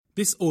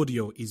This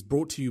audio is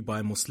brought to you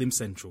by Muslim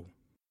Central.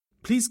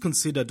 Please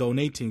consider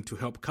donating to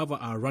help cover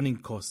our running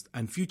costs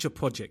and future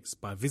projects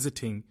by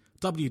visiting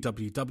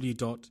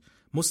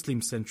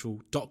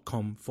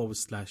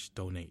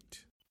www.muslimcentral.com/donate.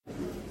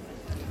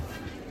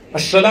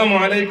 Assalamu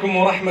alaikum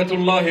wa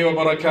rahmatullahi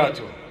wa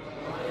barakatuh.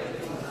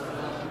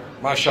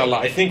 MashaAllah,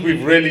 I think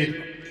we've really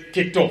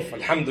kicked off.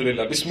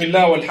 Alhamdulillah.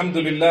 Bismillah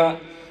walhamdulillah.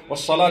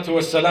 Wassalatu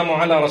wassalamu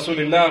ala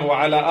rasulillah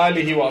wa ala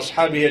alihi wa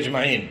ashabihi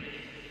ajma'een.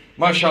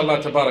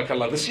 MashaAllah,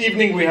 tabarakallah. This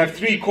evening we have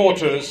 3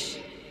 quarters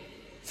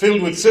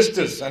filled with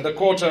sisters and a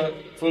quarter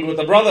filled with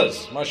the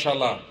brothers.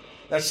 MashaAllah.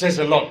 That says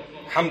a lot.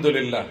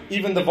 Alhamdulillah.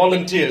 Even the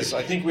volunteers,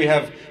 I think we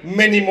have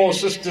many more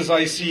sisters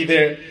I see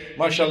there.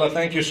 MashaAllah,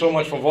 thank you so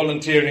much for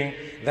volunteering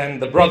than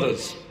the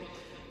brothers.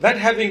 That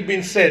having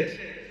been said,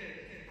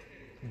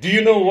 do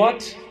you know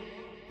what?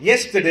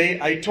 Yesterday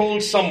I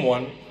told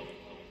someone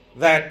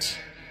that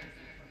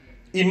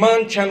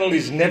Iman channel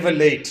is never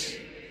late.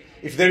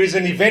 If there is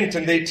an event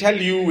and they tell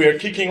you we are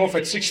kicking off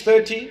at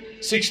 6:30,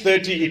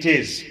 6:30 it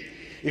is.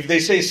 If they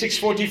say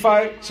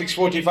 6:45,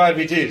 6:45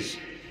 it is.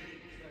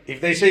 If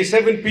they say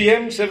 7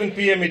 p.m., 7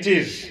 p.m. it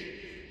is.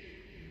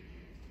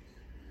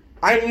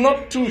 I'm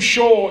not too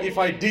sure if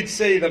I did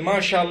say the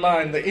mashallah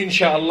and the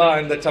insha'Allah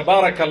and the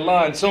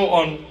tabarakallah and so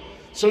on.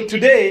 So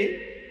today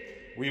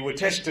we were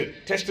tested.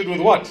 Tested with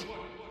what?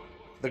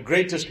 The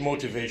greatest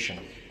motivation.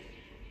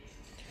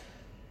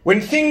 When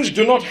things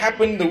do not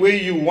happen the way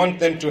you want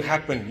them to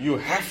happen, you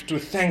have to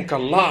thank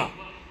Allah.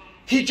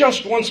 He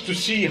just wants to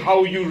see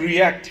how you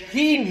react.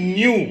 He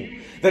knew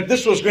that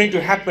this was going to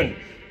happen.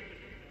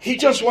 He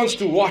just wants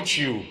to watch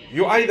you.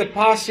 You either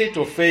pass it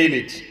or fail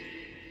it.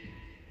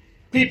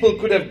 People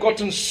could have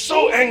gotten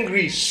so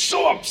angry,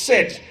 so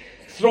upset,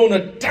 thrown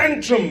a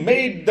tantrum,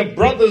 made the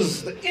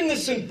brothers, the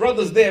innocent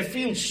brothers there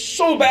feel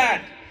so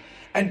bad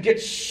and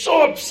get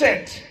so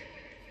upset.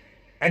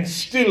 And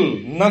still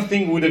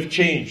nothing would have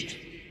changed.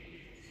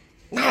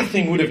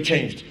 Nothing would have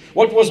changed.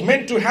 What was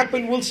meant to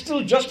happen will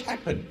still just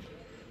happen.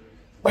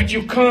 But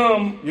you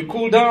calm, you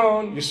cool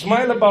down, you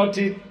smile about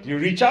it, you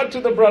reach out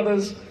to the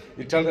brothers,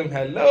 you tell them,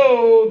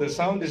 hello, the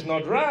sound is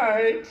not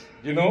right,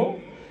 you know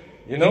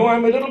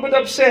I'm a little bit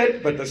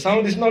upset, but the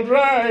sound is not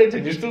right,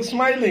 and you're still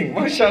smiling.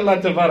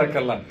 MashaAllah,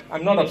 tabarakallah.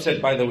 I'm not upset,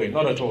 by the way,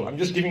 not at all. I'm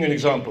just giving you an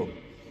example.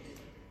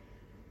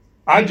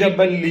 عَجَبًا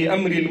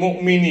لِأَمْرِ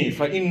الْمُؤْمِنِ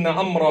فَإِنَّ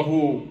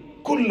أَمْرَهُ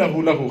كُلَّهُ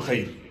لَهُ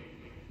خَيْرٌ.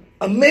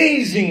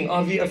 Amazing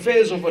are the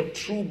affairs of a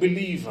true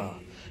believer.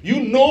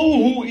 You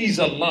know who is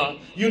Allah.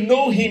 You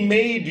know He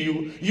made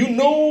you. You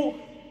know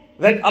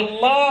that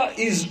Allah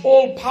is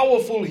all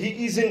powerful.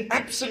 He is in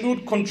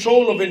absolute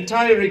control of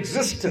entire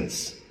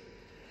existence.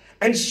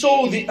 And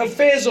so the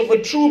affairs of a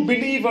true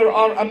believer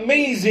are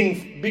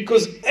amazing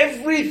because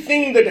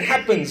everything that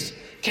happens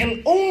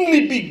can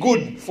only be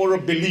good for a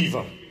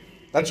believer.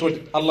 That's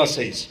what Allah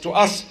says to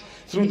us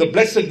through the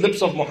blessed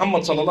lips of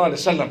Muhammad sallallahu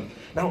alaihi wasallam.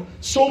 Now,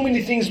 so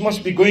many things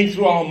must be going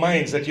through our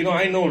minds that,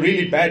 I know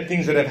really bad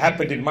things that have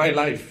happened in my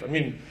life. I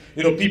mean,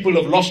 people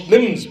have lost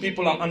limbs,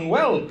 people are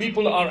unwell,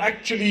 people are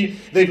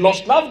they've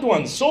lost loved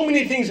ones, so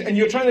many things, and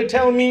you're trying to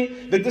tell me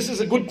that this is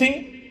a good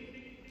thing?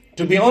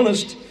 To be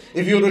honest,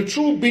 if you're a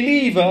true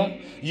believer,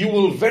 you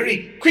will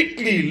very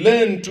quickly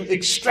learn to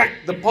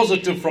extract the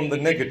positive from the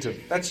negative.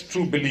 That's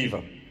true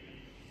believer.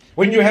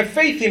 When you have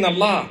faith in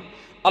Allah,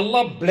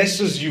 Allah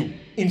blesses you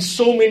in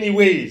so many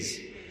ways.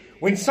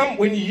 When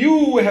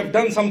you have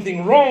done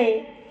something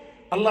wrong,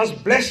 Allah's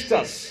blessed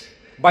us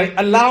by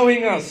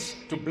allowing us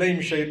to blame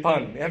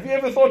shaitan. Have you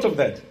ever thought of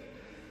that?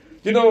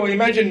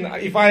 Imagine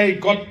if I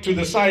got to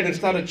the side and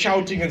started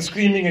shouting and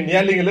screaming and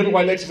yelling. A little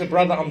while later, I said,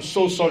 brother, I'm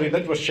so sorry,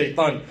 that was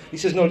shaitan. He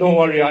says, no, don't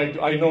worry,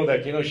 I know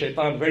that,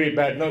 shaitan, very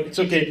bad. No, it's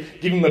okay,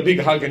 give him a big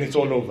hug and it's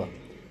all over.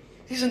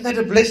 Isn't that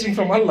a blessing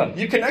from Allah?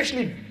 You can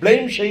actually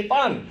blame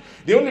shaitan.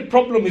 The only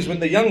problem is when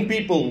the young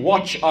people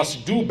watch us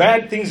do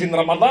bad things in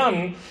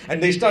Ramadan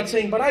and they start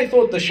saying, but I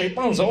thought the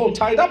shaitans are all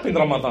tied up in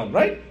Ramadan,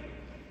 right?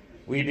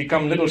 We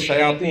become little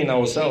shayateen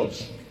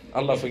ourselves.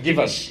 Allah forgive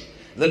us.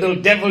 The little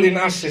devil in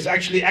us is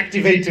actually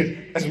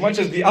activated as much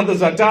as the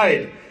others are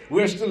tied.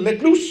 We're still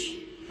let loose.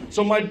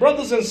 So my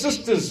brothers and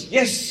sisters,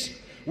 yes,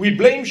 we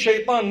blame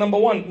shaitan, number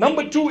 1.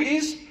 Number 2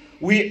 is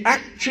we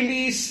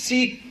actually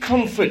seek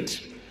comfort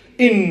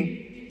in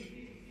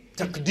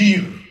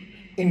taqdeer,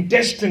 in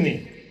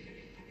destiny.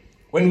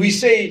 When we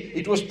say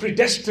it was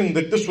predestined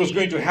that this was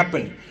going to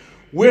happen,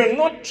 we're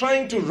not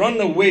trying to run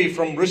away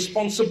from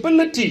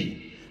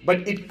responsibility,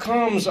 but it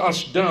calms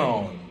us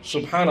down.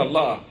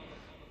 Subhanallah.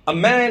 A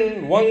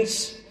man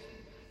once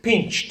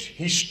pinched,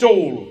 he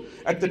stole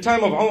at the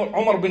time of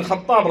Umar bin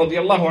Khattab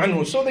radiallahu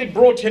anhu. So they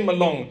brought him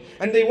along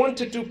and they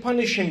wanted to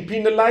punish him,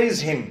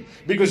 penalize him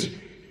because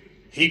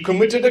he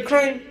committed a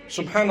crime.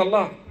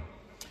 Subhanallah.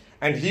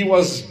 And he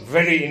was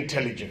very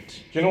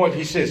intelligent. You know what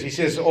he says? He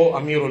says, "Oh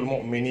Amirul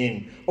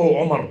Mu'mineen,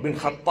 oh Umar bin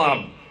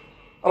Khattab,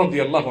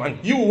 radiyallahu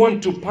anhu, you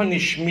want to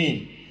punish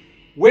me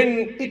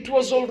when it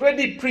was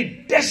already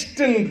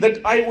predestined that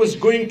I was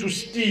going to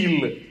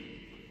steal.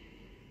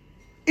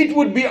 It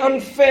would be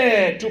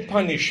unfair to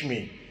punish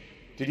me."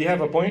 Did he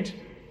have a point?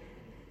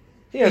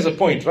 He has a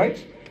point,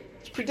 right?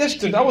 It's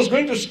predestined. I was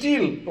going to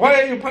steal.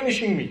 Why are you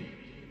punishing me?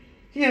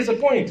 He has a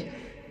point.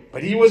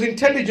 But he was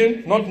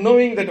intelligent, not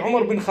knowing that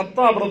Umar bin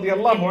Khattab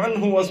radiallahu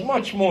anhu was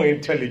much more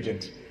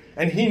intelligent.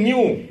 And he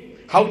knew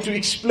how to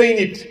explain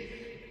it.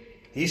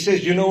 He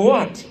says, you know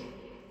what?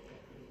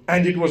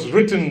 And it was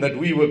written that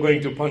we were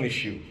going to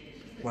punish you.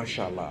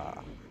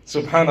 MashaAllah.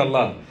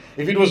 Subhanallah.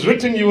 If it was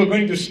written you were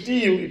going to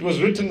steal, it was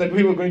written that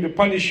we were going to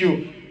punish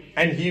you.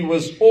 And he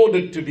was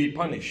ordered to be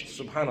punished.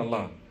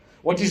 Subhanallah.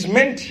 What is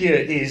meant here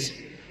is,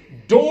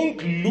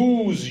 don't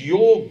lose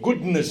your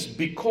goodness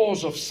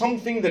because of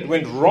something that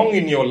went wrong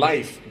in your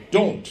life.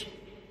 Don't.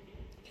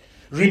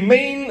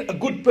 Remain a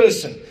good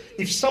person.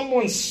 If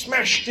someone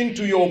smashed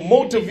into your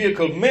motor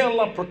vehicle, may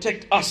Allah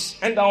protect us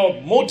and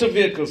our motor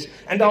vehicles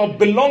and our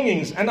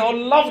belongings and our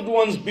loved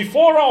ones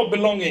before our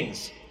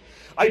belongings.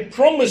 I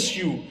promise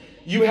you,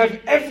 you have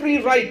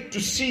every right to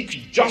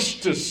seek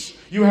justice.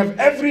 You have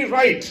every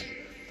right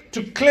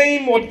to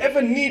claim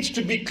whatever needs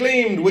to be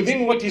claimed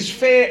within what is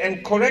fair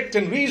and correct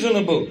and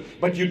reasonable.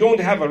 But you don't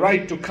have a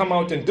right to come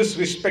out and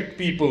disrespect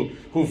people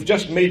who've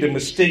just made a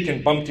mistake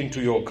and bumped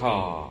into your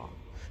car.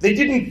 They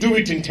didn't do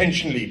it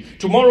intentionally.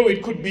 Tomorrow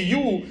it could be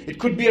you, it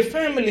could be a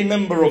family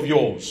member of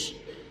yours.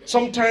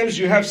 Sometimes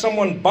you have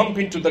someone bump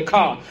into the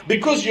car.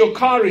 Because your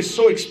car is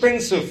so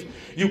expensive,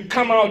 you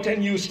come out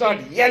and you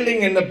start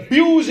yelling and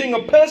abusing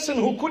a person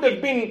who could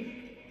have been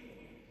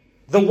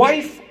the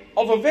wife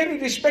of a very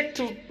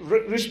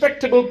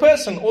respectable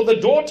person, or the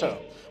daughter,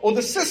 or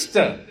the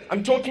sister.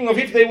 I'm talking of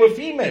if they were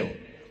female.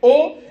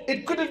 Or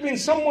it could have been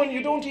someone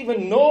you don't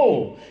even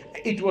know.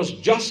 It was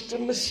just a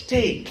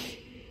mistake.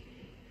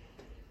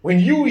 When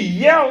you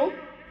yell,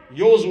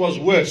 yours was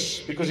worse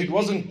because it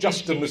wasn't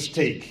just a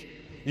mistake.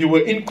 You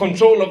were in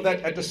control of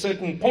that at a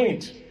certain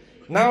point.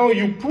 Now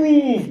you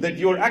prove that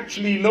you're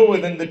actually lower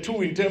than the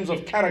two in terms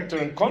of character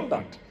and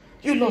conduct.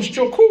 You lost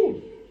your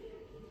cool.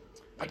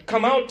 But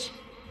come out.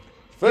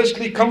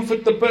 Firstly,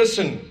 comfort the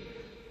person.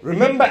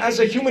 Remember, as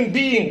a human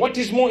being, what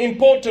is more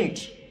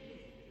important?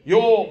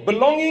 Your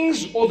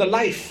belongings or the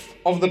life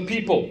of the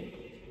people?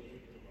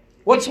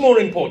 What's more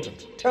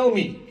important? Tell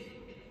me.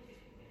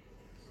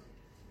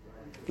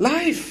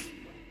 Life.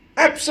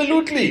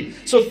 Absolutely.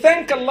 So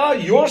thank Allah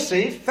you're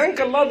safe.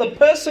 Thank Allah the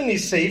person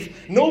is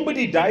safe.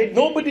 Nobody died.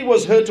 Nobody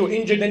was hurt or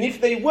injured. And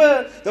if they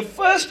were, the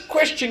first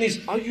question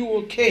is, are you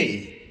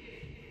okay?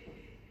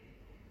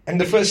 And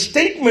the first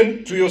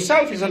statement to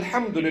yourself is,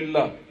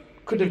 Alhamdulillah,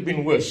 could have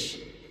been worse.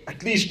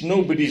 At least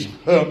nobody's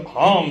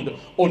harmed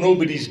or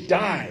nobody's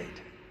died.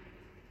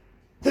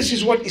 This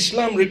is what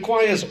Islam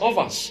requires of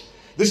us.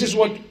 This is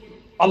what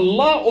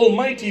Allah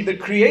Almighty, the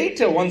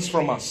Creator, wants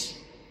from us.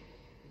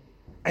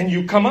 And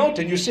you come out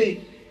and you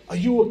say, are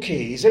you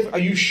okay? Are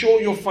you sure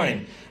you're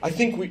fine? I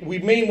think we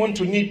may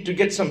need to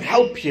get some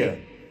help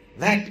here.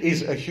 That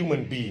is a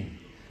human being.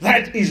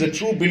 That is a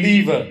true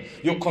believer.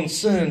 You're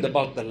concerned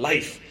about the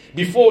life.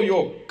 Before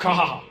your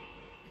car,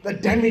 the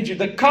damage,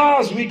 the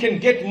cars we can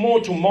get more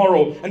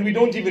tomorrow and we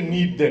don't even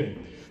need them.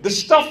 The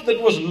stuff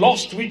that was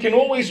lost, we can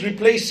always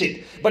replace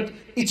it. But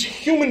it's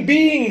human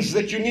beings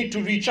that you need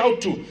to reach out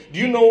to. Do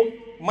you know,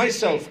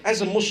 myself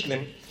as a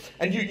Muslim,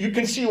 and you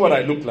can see what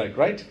I look like,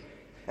 right?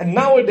 And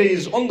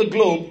nowadays on the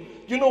globe,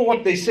 you know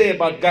what they say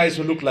about guys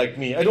who look like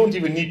me? I don't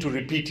even need to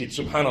repeat it,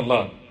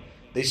 subhanallah.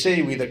 They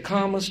say we're the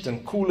calmest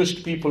and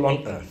coolest people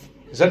on earth.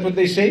 Is that what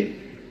they say?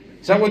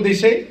 Is that what they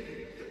say?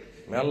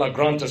 May Allah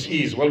grant us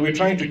ease. Well, we're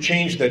trying to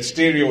change that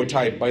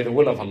stereotype by the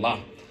will of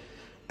Allah.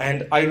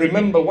 And I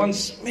remember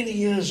once, many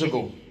years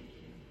ago,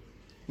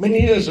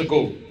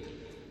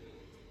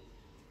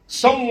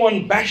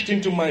 someone bashed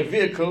into my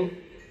vehicle,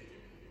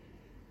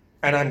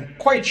 and I'm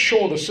quite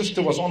sure the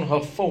sister was on her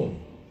phone.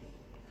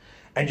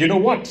 And you know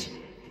what?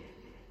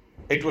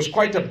 It was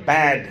quite a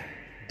bad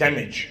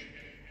damage.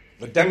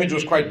 The damage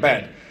was quite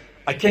bad.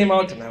 I came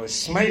out and I was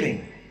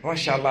smiling,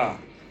 mashallah.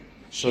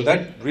 So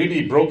that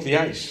really broke the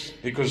ice,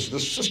 because the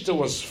sister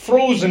was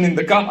frozen in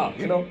the car,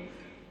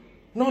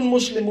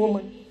 non-Muslim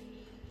woman,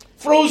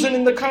 frozen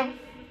in the car.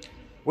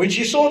 When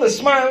she saw the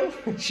smile,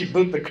 she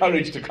built the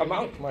courage to come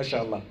out,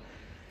 mashallah.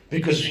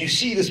 Because you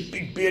see this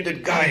big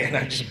bearded guy and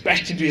I just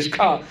bashed into his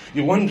car,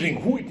 you're wondering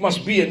who it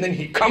must be, and then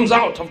he comes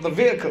out of the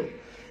vehicle.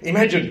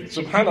 Imagine,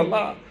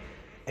 subhanallah.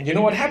 And you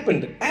know what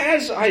happened?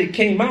 As I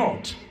came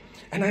out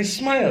and I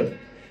smiled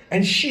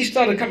and she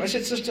started coming, I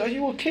said, sister, are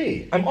you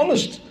okay? I'm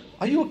honest.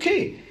 Are you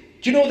okay?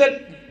 Do you know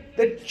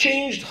that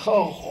changed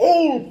her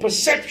whole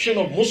perception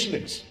of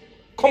Muslims?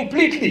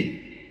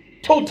 Completely.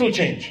 Total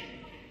change.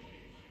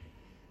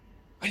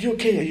 Are you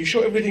okay? Are you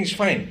sure everything's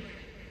fine?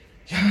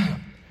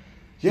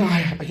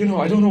 Yeah, I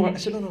don't know what. I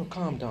said, no,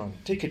 calm down.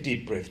 Take a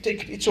deep breath.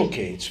 It's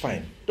okay, it's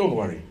fine. Don't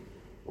worry.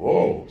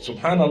 Whoa,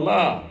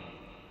 subhanallah.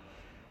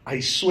 I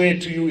swear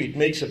to you, it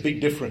makes a big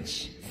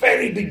difference.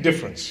 Very big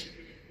difference.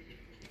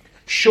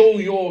 Show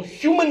your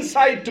human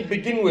side to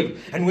begin with.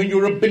 And when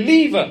you're a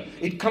believer,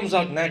 it comes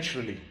out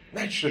naturally.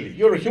 Naturally.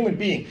 You're a human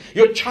being.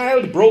 Your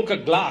child broke a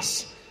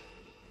glass.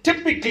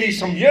 Typically,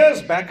 some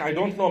years back, I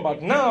don't know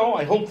about now,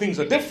 I hope things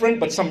are different,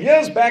 but some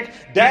years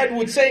back, dad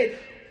would say,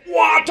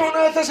 what on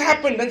earth has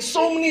happened? And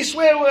so many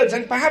swear words,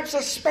 and perhaps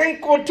a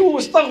spank or two,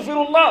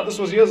 astaghfirullah. This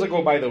was years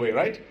ago, by the way,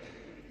 right?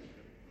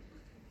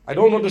 I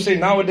don't want to say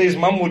nowadays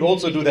mum would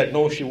also do that.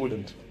 No, she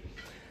wouldn't.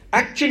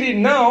 Actually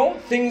now,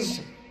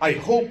 things, I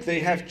hope they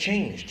have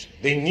changed.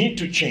 They need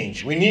to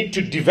change. We need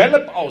to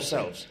develop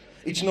ourselves.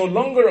 It's no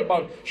longer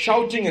about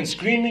shouting and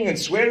screaming and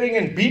swearing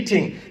and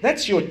beating.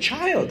 That's your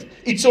child.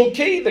 It's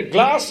okay. The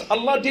glass,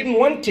 Allah didn't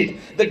want it.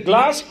 The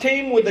glass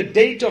came with a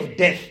date of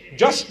death.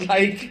 Just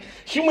like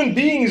human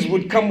beings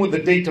would come with the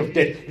date of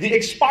death. The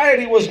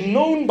expiry was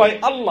known by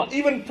Allah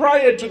even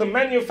prior to the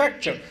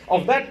manufacture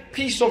of that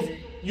piece of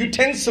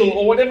utensil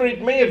or whatever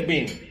it may have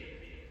been.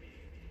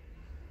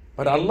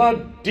 But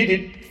Allah did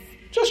it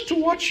just to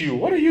watch you.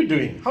 What are you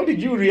doing? How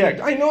did you react?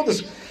 I know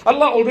this.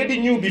 Allah already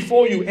knew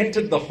before you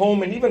entered the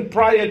home and even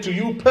prior to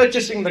you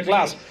purchasing the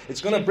glass.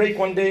 It's going to break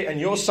one day and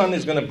your son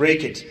is going to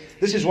break it.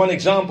 This is one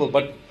example,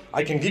 but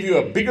I can give you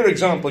a bigger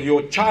example.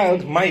 Your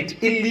child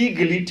might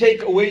illegally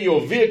take away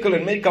your vehicle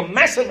and make a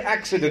massive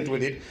accident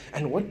with it.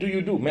 And what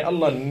do? May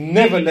Allah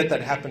never let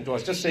that happen to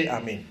us. Just say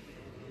Ameen.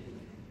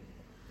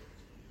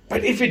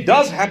 But if it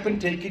does happen,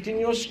 take it in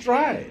your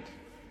stride.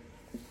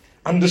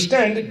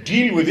 Understand it,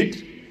 deal with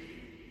it.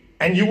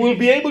 And you will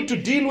be able to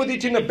deal with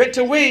it in a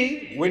better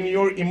way when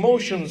your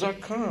emotions are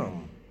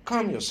calm.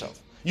 Calm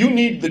yourself. You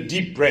need the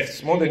deep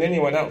breaths more than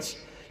anyone else.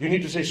 You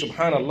need to say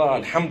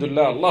Subhanallah,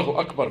 Alhamdulillah, Allahu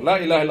Akbar, La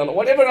ilaha illallah,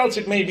 whatever else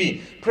it may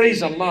be.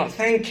 Praise Allah,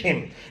 thank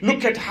Him.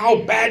 Look at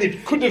how bad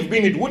it could have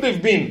been, it would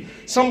have been.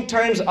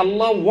 Sometimes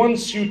Allah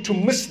wants you to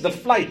miss the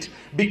flight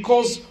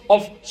because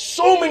of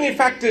so many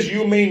factors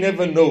you may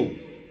never know.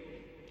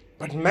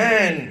 But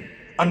man,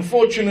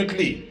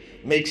 unfortunately,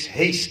 makes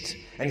haste.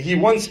 And he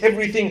wants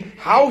everything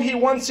how he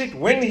wants it,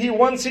 when he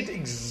wants it,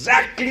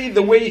 exactly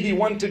the way he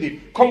wanted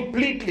it,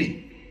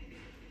 completely.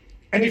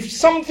 And if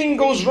something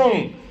goes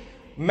wrong,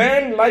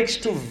 man likes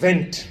to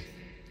vent.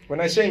 When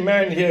I say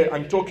man here,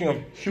 I'm talking of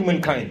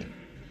humankind.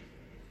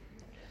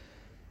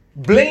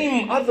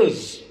 Blame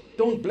others,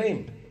 don't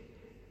blame.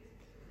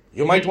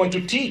 You might want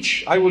to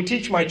teach. I will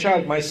teach my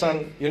child, my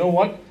son, you know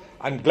what?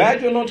 I'm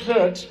glad you're not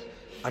hurt.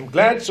 I'm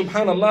glad,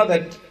 subhanallah,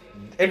 that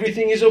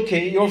everything is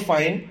okay, you're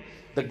fine.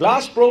 The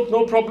glass broke,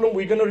 no problem,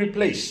 we're going to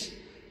replace.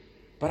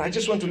 But I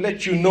just want to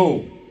let you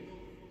know,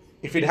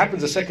 if it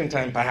happens a second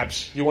time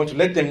perhaps, you want to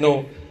let them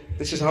know,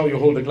 this is how you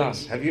hold a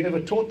glass. Have you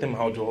ever taught them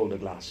how to hold a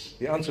glass?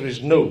 The answer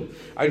is no.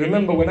 I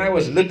remember when I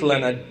was little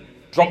and I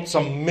dropped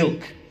some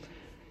milk,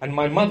 and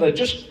my mother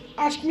just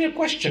asked me a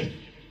question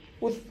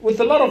with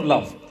a lot of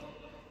love.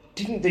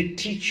 Didn't they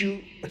teach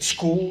you at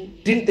school?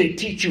 Didn't they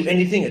teach you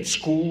anything at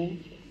school?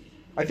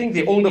 I think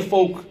the older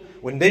folk,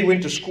 when they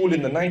went to school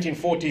in the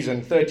 1940s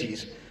and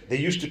 30s, they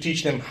used to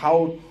teach them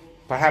how,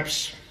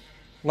 perhaps,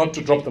 not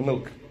to drop the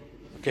milk.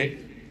 Okay?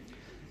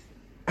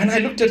 And I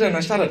looked at her and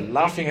I started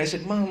laughing. I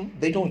said, Mom,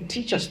 they don't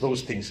teach us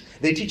those things.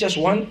 They teach us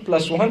 1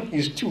 + 1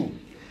 is 2.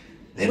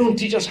 They don't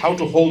teach us how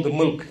to hold the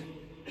milk.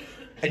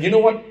 And you know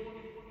what?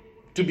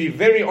 To be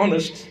very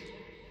honest,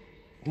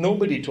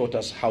 nobody taught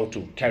us how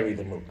to carry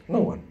the milk.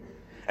 No one.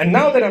 And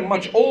now that I'm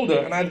much older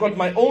and I've got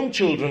my own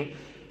children,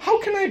 how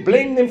can I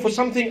blame them for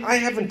something I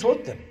haven't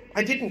taught them?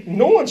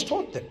 No one's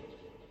taught them.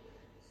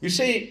 You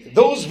say,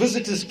 those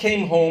visitors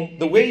came home,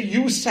 the way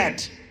you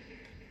sat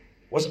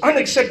was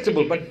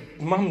unacceptable. But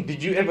Mom,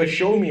 did you ever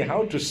show me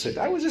how to sit?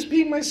 I was just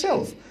being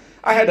myself.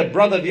 I had a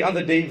brother the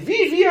other day,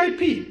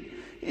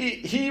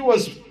 VVIP. He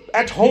was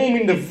at home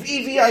in the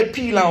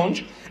VVIP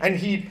lounge and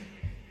he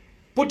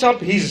put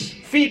up his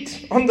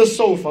feet on the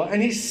sofa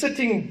and he's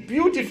sitting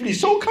beautifully,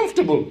 so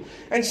comfortable.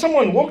 And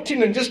someone walked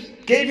in and just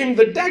gave him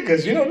the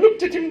daggers,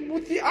 looked at him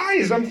with the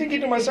eyes. I'm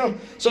thinking to myself,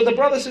 so the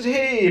brother says,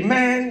 hey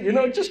man,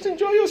 just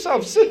enjoy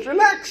yourself, sit,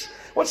 relax.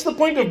 What's the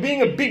point of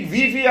being a big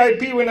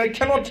VVIP when I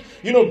cannot,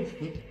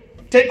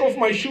 take off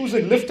my shoes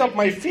and lift up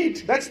my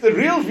feet? That's the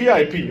real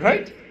VIP,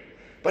 right?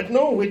 But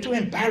no, we're too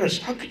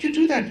embarrassed. How could you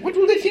do that? What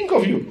will they think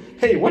of you?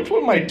 Hey, what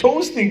will my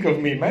toes think of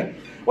me, man?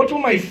 What will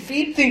my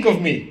feet think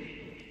of me?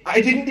 I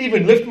didn't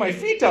even lift my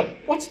feet up.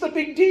 What's the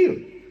big deal?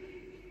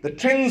 The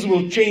trends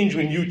will change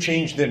when you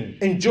change them.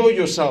 Enjoy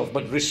yourself,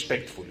 but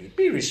respectfully.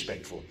 Be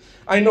respectful.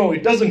 I know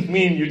it doesn't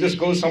mean you just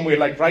go somewhere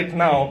like right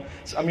now.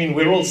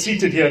 We're all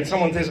seated here and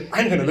someone says,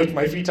 I'm going to lift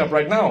my feet up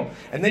right now.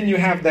 And then you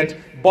have that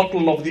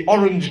bottle of the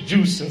orange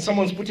juice and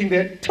someone's putting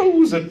their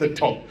toes at the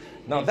top.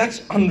 Now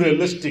that's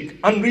unrealistic,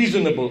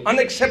 unreasonable,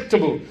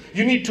 unacceptable.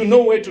 You need to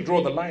know where to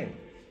draw the line.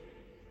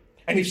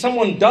 And if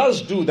someone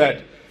does do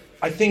that,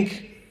 I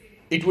think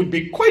it would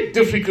be quite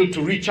difficult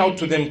to reach out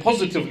to them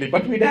positively,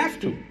 but we'd have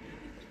to.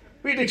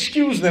 We'd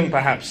excuse them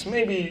perhaps.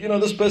 Maybe,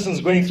 this person's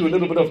going through a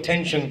little bit of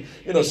tension,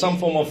 some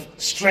form of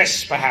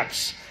stress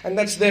perhaps. And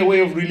that's their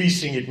way of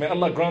releasing it. May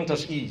Allah grant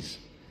us ease.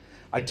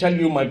 I tell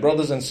you, my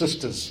brothers and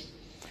sisters,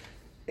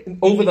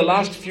 over the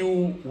last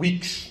few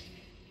weeks,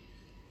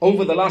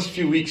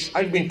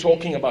 I've been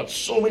talking about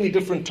so many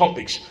different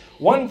topics.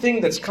 One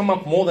thing that's come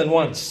up more than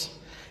once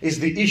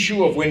is the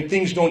issue of when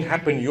things don't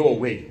happen your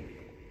way.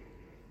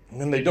 And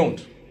then they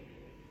don't.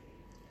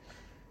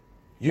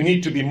 You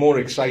need to be more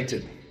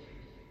excited.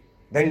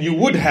 than you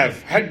would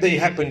have had they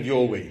happened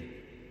your way.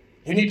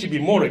 You need to be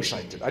more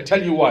excited. I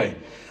tell you why.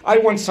 I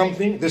want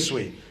something this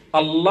way.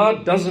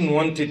 Allah doesn't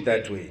want it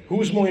that way.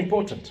 Who's more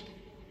important?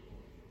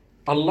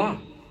 Allah.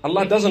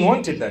 Allah doesn't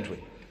want it that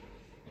way.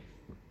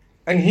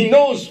 And He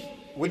knows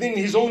within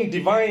His own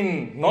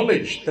divine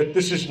knowledge that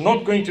this is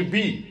not going to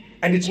be,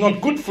 and it's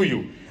not good for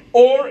you.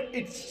 Or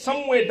it's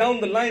somewhere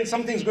down the line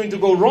something's going to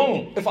go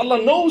wrong. If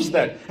Allah knows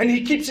that and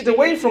He keeps it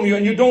away from you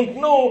and you don't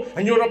know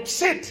and you're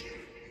upset,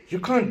 you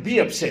can't be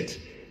upset.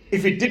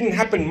 If it didn't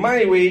happen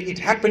my way, it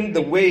happened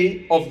the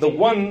way of the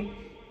one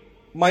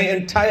my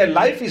entire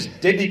life is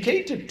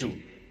dedicated to.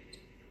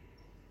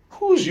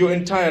 Who's your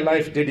entire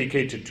life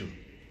dedicated to?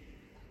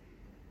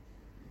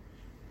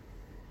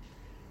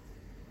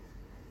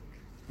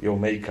 Your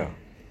Maker.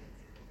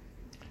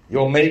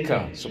 Your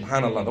Maker,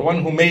 subhanallah, the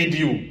one who made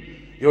you.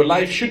 Your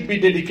life should be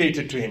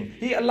dedicated to Him.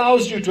 He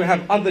allows you to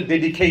have other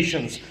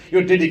dedications.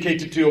 You're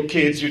dedicated to your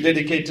kids, you're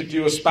dedicated to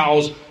your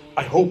spouse,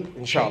 I hope,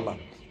 inshallah.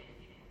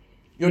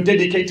 You're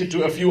dedicated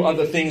to a few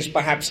other things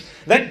perhaps.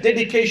 That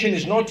dedication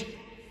is not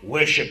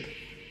worship.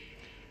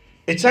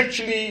 It's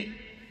actually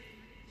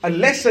a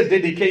lesser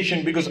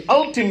dedication, because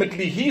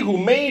ultimately He who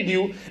made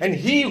you and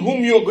He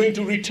whom you're going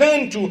to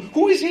return to,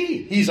 who is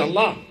He? He's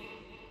Allah.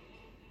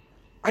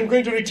 I'm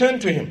going to return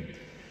to Him.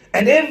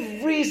 And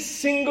every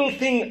single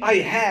thing I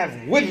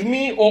have with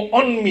me or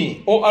on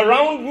me or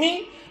around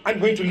me, I'm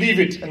going to leave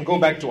it and go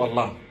back to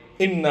Allah.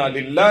 Inna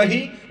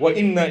lillahi wa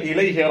inna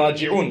ilayhi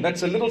raji'un.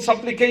 That's a little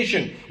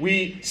supplication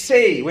we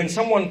say when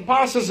someone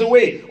passes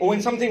away or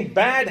when something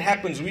bad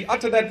happens. We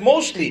utter that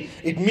mostly.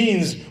 It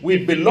means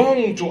we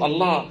belong to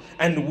Allah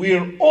and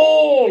we're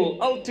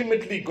all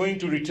ultimately going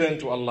to return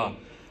to Allah.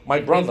 My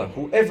brother,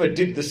 whoever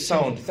did this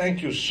sound,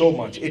 thank you so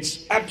much.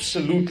 It's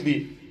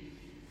absolutely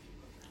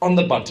on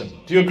the button.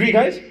 Do you agree,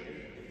 guys?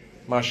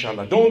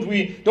 MashaAllah.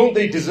 Don't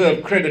they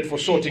deserve credit for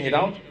sorting it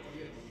out?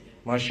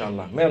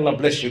 MashaAllah. May Allah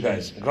bless you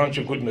guys. Grant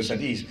you goodness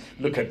and ease.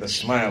 Look at the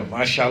smile.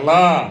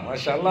 MashaAllah.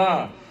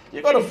 MashaAllah.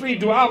 You got a free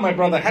dua, my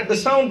brother. Had the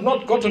sound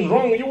not gotten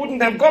wrong, you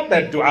wouldn't have got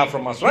that dua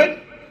from us,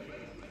 right?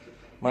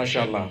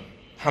 MashaAllah.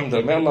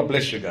 Alhamdulillah. May Allah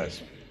bless you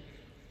guys.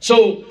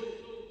 So,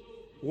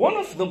 one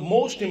of the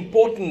most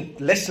important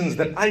lessons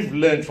that I've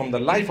learned from the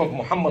life of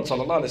Muhammad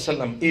sallallahu alaihi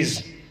wasallam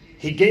is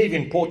he gave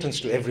importance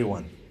to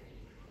everyone.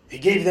 He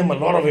gave them a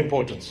lot of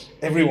importance.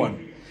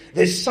 Everyone.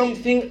 There's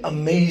something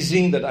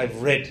amazing that I've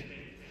read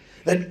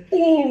that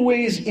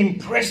always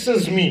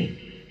impresses me.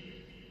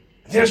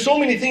 There are so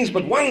many things,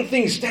 but one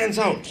thing stands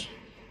out.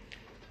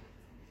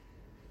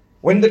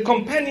 When the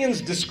companions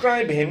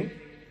describe him,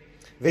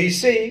 they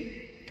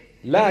say,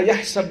 لا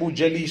يحسب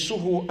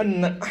جليسه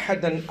أن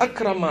أحدا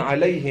أكرم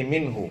عليه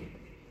منه.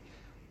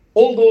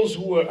 All those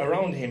who were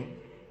around him,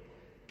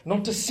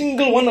 not a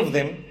single one of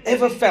them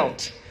ever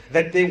felt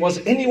that there was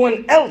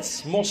anyone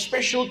else more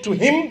special to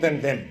him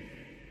than them.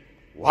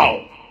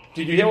 Wow.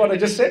 Did you hear what I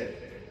just said?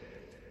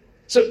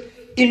 So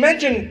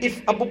imagine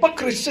if Abu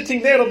Bakr is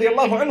sitting there,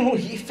 radiallahu anhu,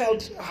 he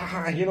felt,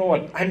 you know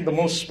what, I'm the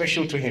most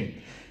special to him.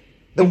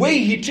 The way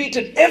he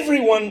treated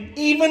everyone,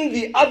 even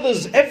the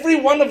others, every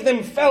one of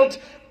them felt,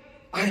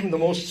 I'm the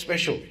most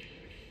special.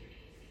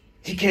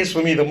 He cares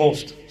for me the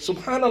most.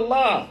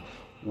 Subhanallah.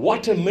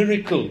 What a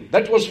miracle.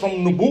 That was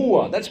from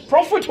Nubuwah. That's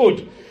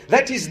prophethood.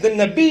 That is the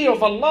Nabi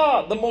of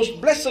Allah, the most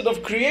blessed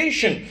of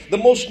creation, the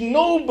most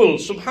noble,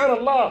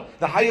 subhanallah,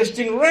 the highest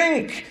in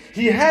rank.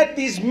 He had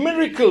these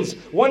miracles.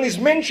 One is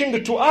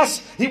mentioned to us.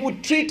 He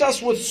would treat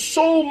us with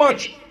so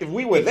much, if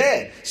we were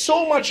there,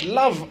 so much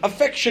love,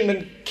 affection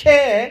and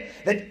care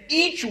that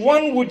each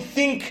one would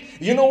think,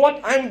 you know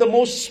what, I'm the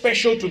most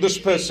special to this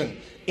person.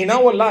 In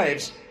our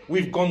lives,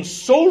 we've gone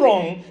so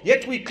wrong,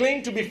 yet we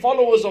claim to be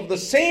followers of the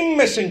same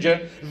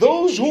messenger,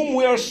 those whom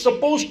we are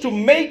supposed to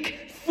make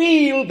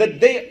feel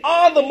that they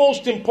are the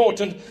most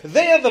important.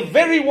 They are the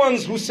very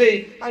ones who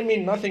say, I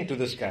mean nothing to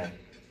this guy.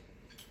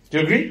 Do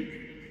you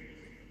agree?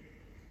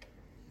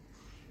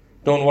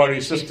 Don't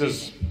worry,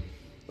 sisters.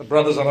 The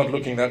brothers are not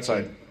looking that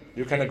side.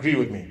 You can agree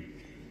with me.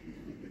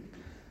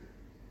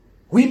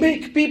 We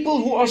make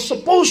people who are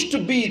supposed to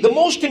be the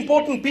most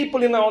important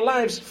people in our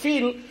lives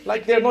feel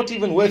like they're not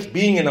even worth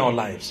being in our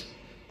lives.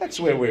 That's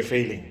where we're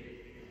failing.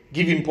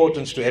 Give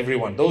importance to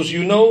everyone. Those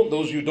you know,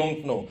 those you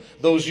don't know.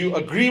 Those you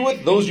agree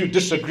with, those you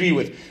disagree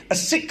with. A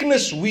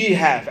sickness we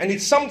have, and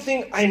it's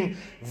something I'm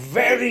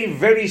very,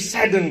 very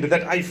saddened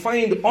that I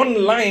find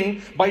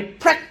online by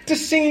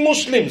practicing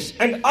Muslims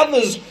and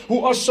others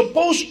who are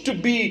supposed to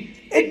be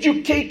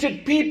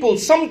educated people.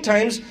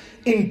 Sometimes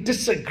in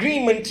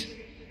disagreement,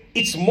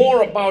 it's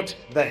more about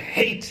the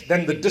hate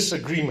than the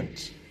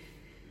disagreement.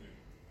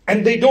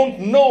 And they don't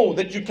know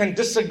that you can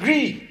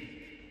disagree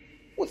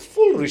with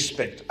full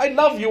respect. I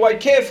love you, I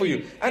care for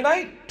you, and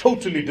I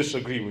totally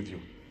disagree with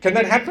you. Can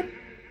that happen?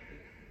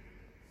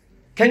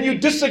 Can you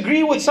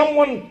disagree with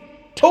someone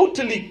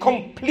totally,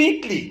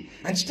 completely,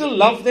 and still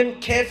love them,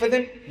 care for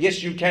them?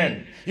 Yes, you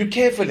can. You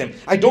care for them.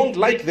 I don't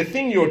like the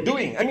thing you're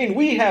doing. I mean,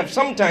 we have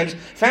sometimes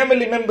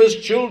family members,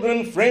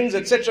 children, friends,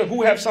 etc.,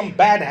 who have some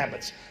bad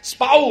habits.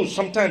 Spouse,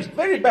 sometimes,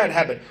 very bad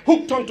habit.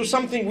 Hooked onto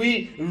something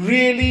we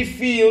really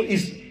feel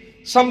is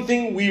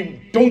something we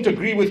don't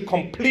agree with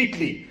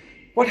completely.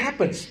 What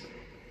happens?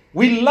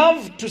 We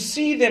love to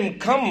see them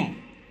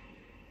come.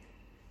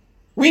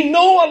 We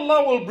know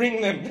Allah will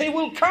bring them. They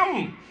will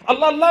come.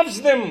 Allah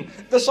loves them.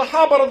 The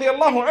Sahaba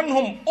radiallahu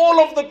anhum, all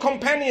of the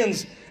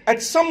companions,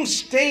 at some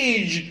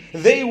stage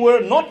they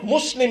were not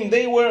Muslim.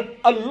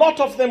 A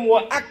lot of them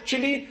were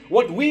actually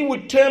what we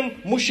would term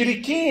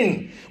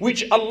mushrikeen,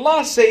 which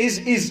Allah says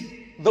is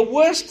the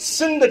worst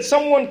sin that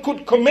someone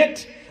could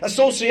commit.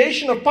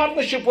 Association of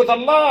partnership with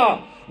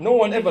Allah. No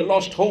one ever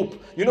lost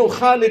hope. You know,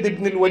 Khalid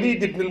ibn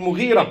al-Walid ibn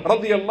al-Mughira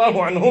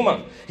radiyallahu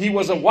anhuma, he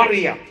was a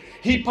warrior.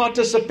 He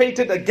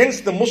participated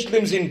against the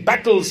Muslims in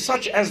battles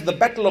such as the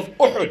Battle of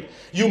Uhud.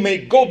 You may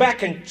go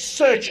back and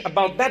search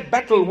about that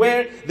battle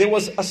where there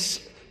was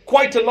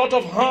quite a lot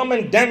of harm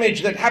and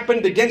damage that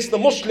happened against the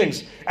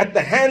Muslims at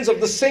the hands of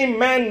the same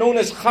man known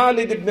as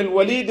Khalid ibn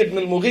al-Walid ibn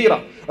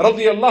al-Mughira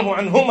radiyallahu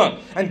anhuma.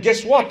 And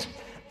guess what?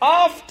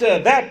 After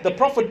that, the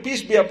Prophet,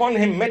 peace be upon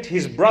him, met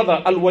his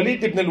brother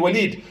Al-Walid ibn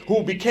al-Walid,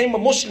 who became a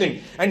Muslim.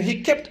 And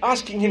he kept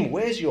asking him,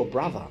 where's your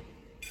brother?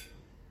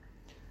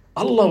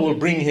 Allah will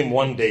bring him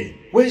one day.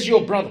 Where's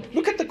your brother?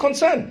 Look at the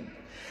concern.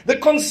 The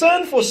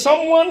concern for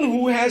someone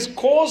who has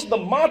caused the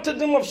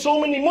martyrdom of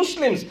so many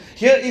Muslims.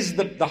 Here is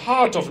the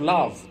heart of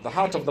love, the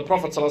heart of the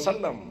Prophet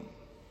ﷺ.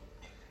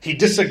 He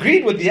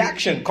disagreed with the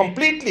action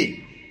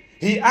completely.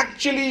 He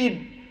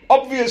actually,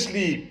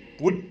 obviously,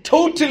 would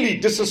totally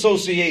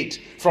disassociate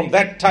from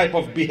that type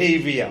of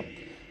behavior.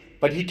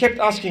 But he kept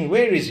asking,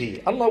 where is he?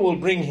 Allah will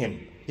bring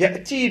him.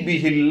 يَأْتِي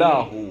بِهِ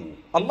اللَّهُ.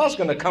 Allah's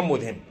going to come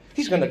with him.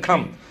 He's going to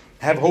come.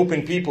 Have hope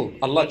in people.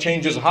 Allah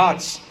changes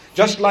hearts.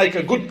 Just like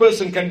a good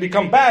person can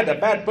become bad, a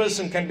bad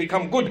person can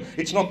become good.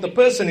 It's not the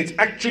person, it's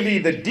actually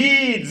the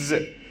deeds.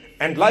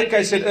 And like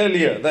I said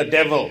earlier, the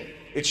devil.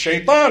 It's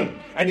shaitan.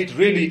 And it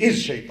really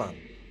is shaitan.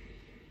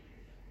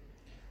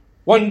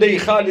 One day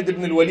Khalid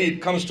ibn al-Walid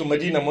comes to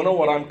Medina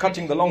Munawwara. I'm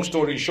cutting the long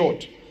story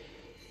short.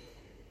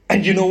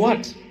 And you know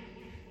what?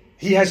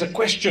 He has a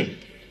question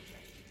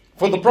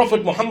for the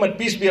Prophet Muhammad,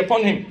 peace be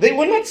upon him. They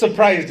were not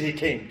surprised he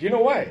came. Do you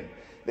know why?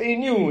 They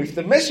knew if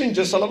the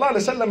Messenger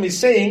ﷺ is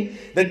saying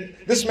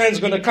that this man's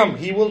going to come,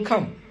 he will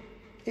come.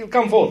 He'll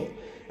come forth.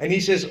 And he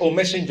says, oh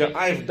Messenger,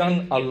 I've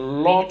done a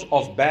lot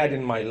of bad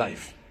in my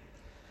life.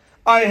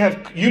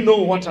 You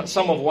know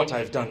some of what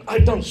I've done.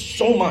 I've done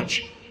so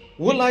much.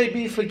 Will I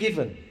be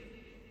forgiven?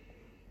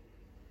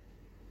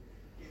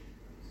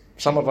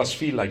 Some of us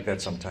feel like that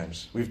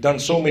sometimes. We've done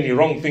so many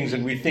wrong things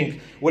and we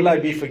think, will I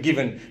be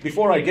forgiven?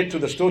 Before I get to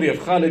the story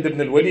of Khalid ibn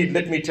al-Walid,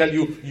 let me tell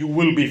you, you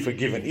will be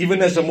forgiven.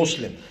 Even as a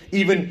Muslim,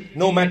 even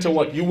no matter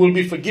what, you will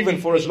be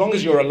forgiven. For as long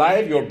as you're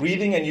alive, you're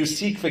breathing and you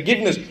seek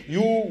forgiveness,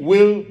 you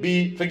will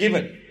be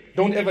forgiven.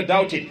 Don't ever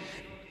doubt it.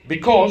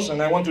 Because,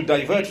 and I want to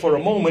divert for a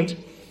moment,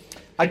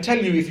 I tell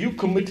you, if you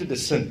committed a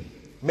sin,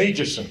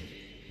 major sin,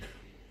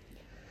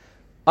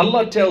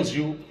 Allah tells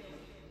you,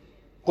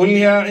 قل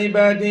يا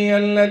عبادي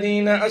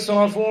الذين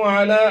أسرفوا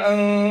على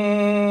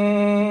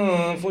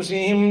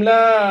أنفسهم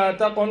لا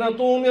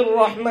تقنطوا من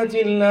رحمة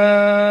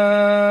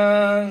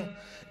الله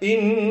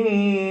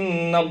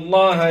إن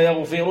الله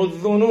يغفر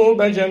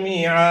الذنوب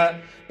جميعا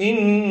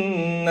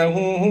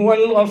إنه هو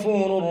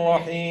الغفور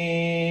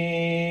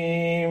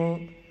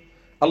الرحيم.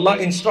 Allah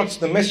instructs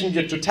the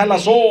messenger to tell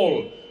us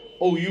all,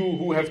 O you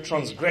who have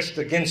transgressed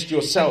against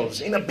yourselves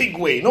in a big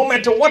way, no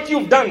matter what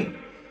you've done,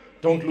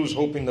 don't lose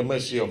hope in the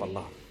mercy of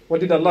Allah. What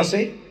did Allah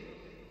say?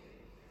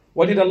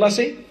 What did Allah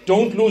say?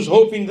 Don't lose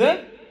hope in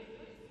the...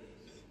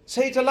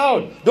 Say it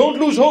aloud. Don't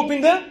lose hope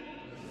in the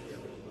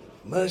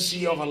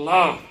mercy of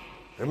Allah.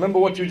 Remember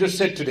what you just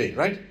said today,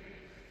 right?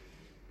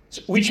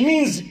 So, which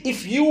means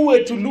if you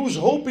were to lose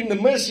hope in the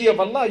mercy of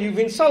Allah, you've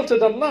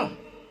insulted Allah.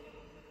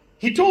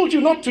 He told you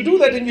not to do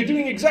that and you're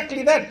doing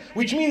exactly that.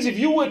 Which means if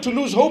you were to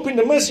lose hope in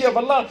the mercy of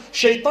Allah,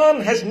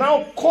 shaitan has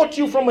now caught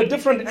you from a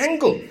different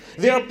angle.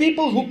 There are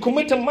people who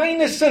commit a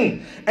minor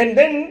sin and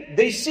then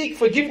they seek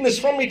forgiveness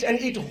from it and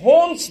it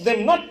haunts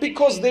them not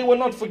because they were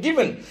not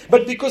forgiven,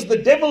 but because the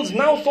devil's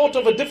now thought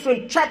of a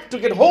different trap to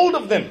get hold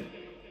of them.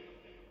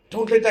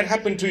 Don't let that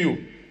happen to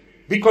you.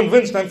 Be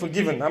convinced I'm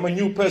forgiven. I'm a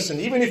new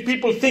person. Even if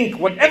people think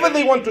whatever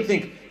they want to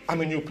think,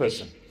 I'm a new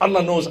person.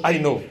 Allah knows, I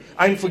know.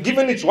 I'm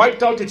forgiven, it's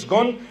wiped out, it's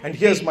gone, and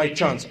here's my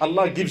chance.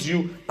 Allah gives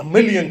you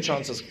 1,000,000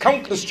 chances,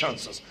 countless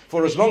chances,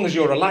 for as long as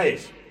you're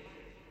alive.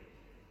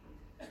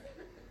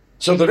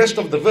 So the rest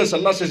of the verse,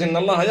 Allah says, إِنَّ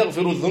اللَّهَ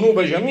يَغْفِرُ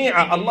الذُّنُوبَ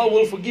جَمِيعًا. Allah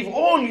will forgive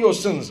all your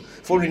sins,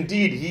 for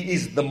indeed He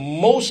is the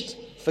most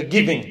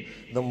forgiving,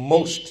 the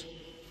most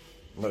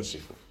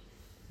merciful.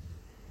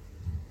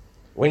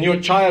 When your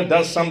child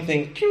does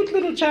something, cute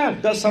little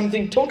child does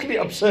something totally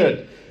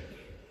absurd,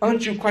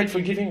 aren't you quite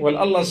forgiving? Well,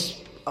 Allah's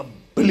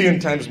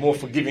 1,000,000,000 times more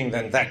forgiving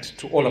than that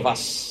to all of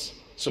us.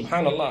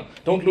 Subhanallah.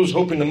 Don't lose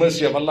hope in the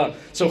mercy of Allah.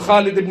 So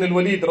Khalid ibn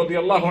al-Walid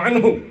radiallahu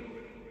anhu,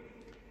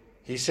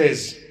 He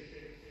says,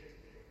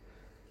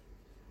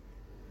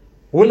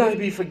 will I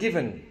be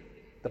forgiven?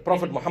 The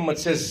Prophet Muhammad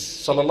says,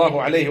 sallallahu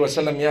alayhi wa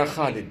sallam, Ya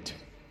Khalid,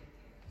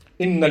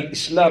 inna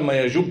al-Islam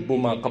yajubbu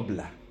ma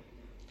qabla.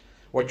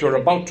 What you're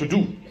about to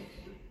do,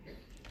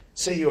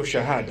 say your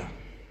shahada.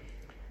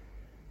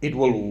 It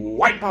will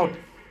wipe out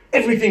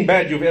everything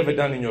bad you've ever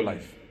done in your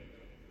life.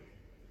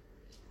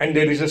 And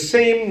there is a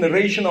same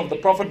narration of the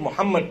Prophet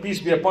Muhammad,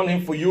 peace be upon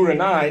him, for you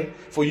and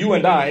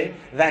I,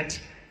 that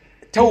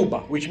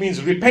tawbah, which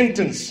means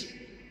repentance,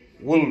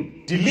 will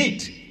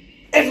delete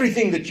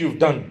everything that you've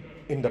done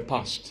in the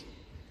past.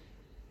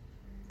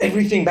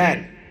 Everything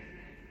bad.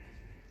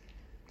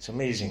 It's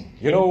amazing.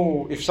 You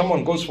know, if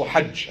someone goes for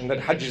Hajj and that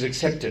Hajj is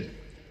accepted,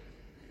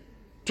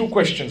 2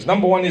 questions.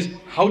 Number 1 is,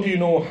 how do you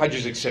know Hajj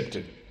is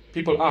accepted?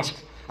 People ask,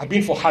 I've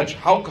been for Hajj.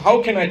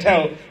 How can I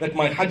tell that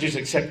my Hajj is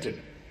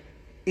accepted?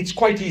 It's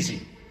quite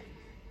easy.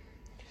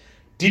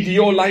 Did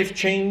your life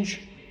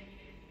change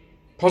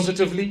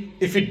positively?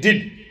 If it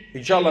did,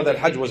 inshallah, that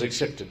Hajj was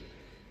accepted.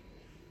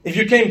 If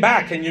you came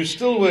back and you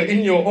still were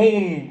in your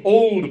own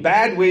old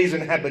bad ways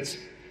and habits,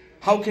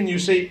 how can you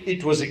say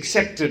it was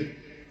accepted?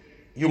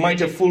 You might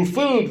have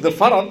fulfilled the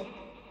farad,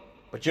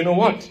 but you know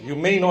what? You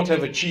may not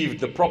have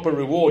achieved the proper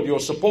reward you're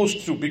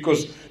supposed to,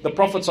 because the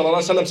Prophet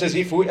ﷺ says,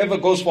 if whoever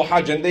goes for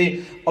Hajj and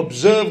they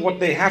observe what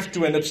they have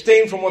to and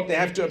abstain from what they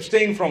have to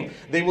abstain from,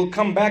 they will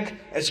come back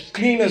as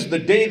clean as the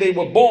day they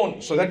were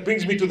born. So that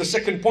brings me to the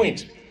second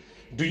point.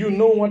 Do you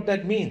know what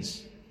that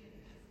means?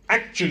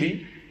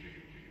 Actually,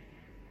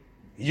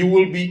 you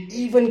will be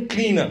even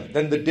cleaner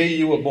than the day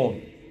you were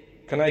born.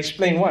 Can I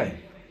explain why?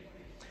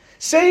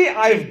 Say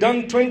I've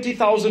done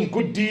 20,000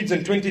 good deeds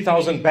and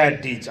 20,000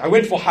 bad deeds. I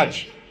went for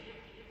Hajj.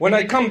 When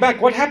I come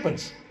back, what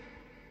happens?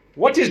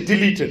 What is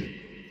deleted?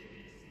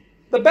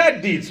 The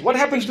bad deeds. What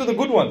happens to the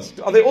good ones?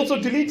 Are they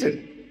also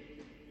deleted?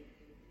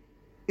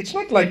 It's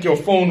not like your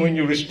phone when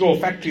you restore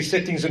factory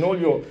settings and all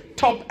your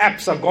top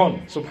apps are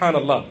gone.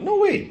 Subhanallah. No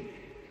way.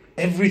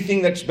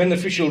 Everything that's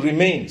beneficial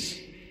remains.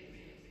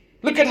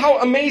 Look at how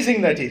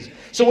amazing that is.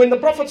 So when the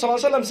Prophet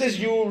ﷺ says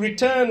you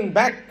return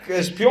back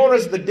as pure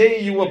as the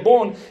day you were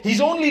born, he's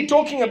only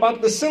talking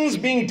about the sins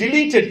being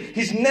deleted.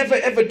 He's never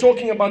ever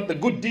talking about the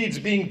good deeds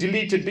being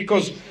deleted,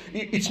 because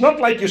it's not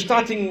like you're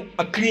starting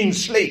a clean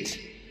slate.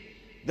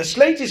 The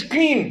slate is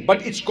clean,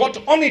 but it's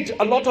got on it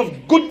a lot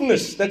of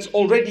goodness that's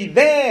already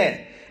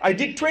there. I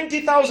did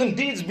 20,000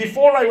 deeds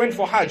before I went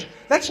for Hajj.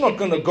 That's not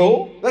going to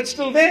go. That's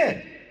still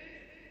there.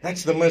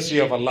 That's the mercy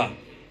of Allah.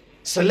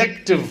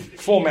 Selective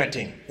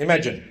formatting.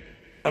 Imagine.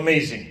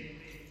 Amazing.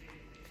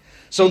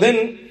 So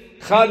then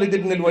Khalid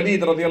ibn al-Walid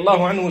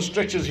radiallahu anhu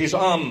stretches his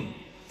arm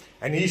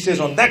and he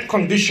says, on that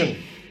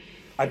condition,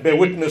 I bear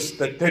witness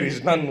that there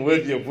is none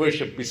worthy of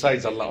worship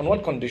besides Allah. On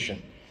what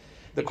condition?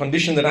 The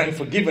condition that I'm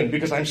forgiven,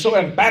 because I'm so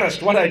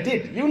embarrassed what I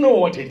did. You know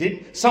what he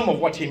did. Some of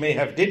what he may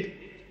have did.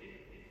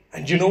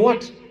 And you know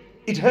what?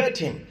 It hurt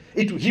him.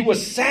 He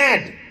was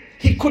sad.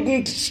 He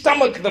couldn't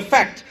stomach the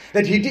fact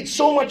that he did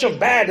so much of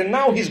bad and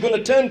now he's going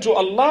to turn to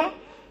Allah.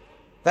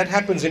 That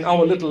happens in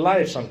our little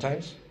lives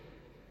sometimes.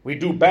 We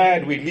do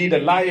bad, we lead a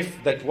life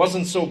that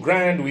wasn't so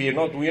grand,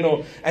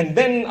 and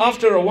then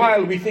after a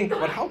while we think,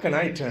 but how can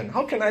I turn?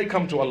 How can I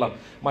come to Allah?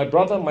 My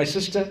brother, my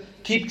sister,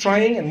 keep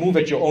trying and move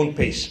at your own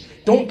pace.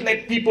 Don't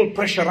let people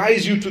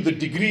pressurize you to the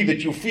degree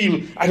that you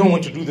feel, I don't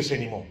want to do this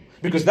anymore.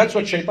 Because that's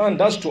what shaitan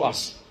does to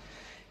us.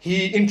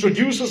 He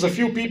introduces a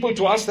few people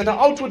to us that are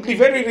outwardly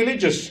very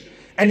religious.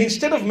 And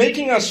instead of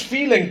making us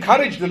feel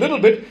encouraged a little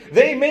bit,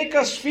 they make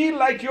us feel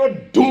like you're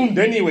doomed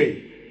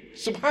anyway.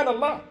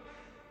 Subhanallah.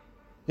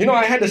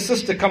 I had a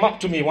sister come up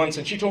to me once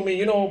and she told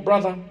me,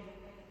 brother,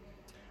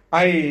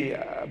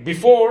 I'm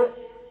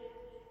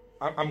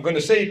going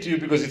to say it to you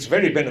because it's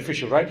very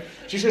beneficial, right?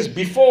 She says,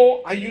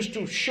 before I used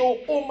to show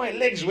all my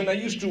legs when I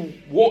used to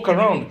walk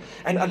around.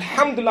 And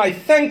alhamdulillah, I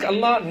thank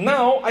Allah,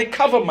 now I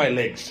cover my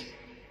legs.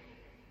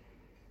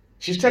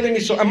 She's telling me,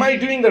 so am I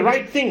doing the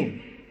right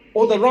thing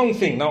or the wrong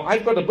thing? Now,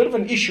 I've got a bit of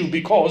an issue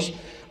because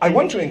I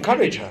want to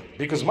encourage her.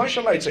 Because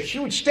mashallah, it's a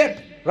huge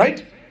step,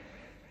 right?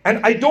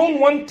 And I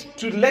don't want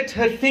to let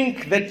her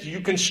think that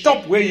you can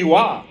stop where you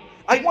are.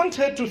 I want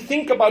her to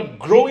think about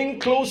growing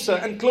closer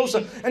and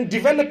closer and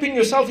developing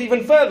yourself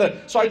even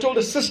further. So I told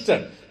her,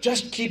 sister,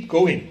 just keep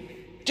going.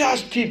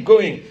 Just keep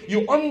going.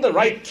 You're on the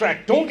right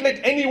track. Don't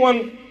let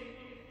anyone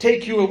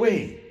take you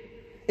away.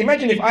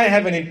 Imagine if I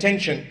have an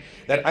intention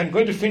that I'm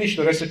going to finish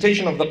the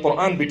recitation of the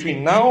Quran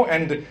between now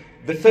and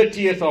the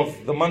 30th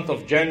of the month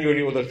of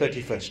January or the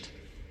 31st.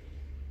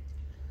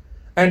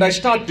 And I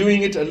start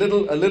doing it a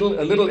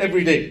little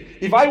every day.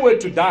 If I were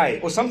to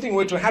die or something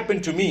were to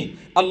happen to me,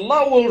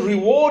 Allah will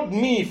reward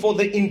me for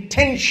the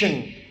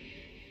intention,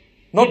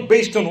 not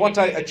based on what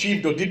I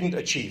achieved or didn't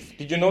achieve.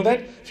 Did you know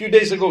that? A few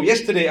days ago,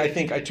 yesterday I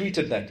think, I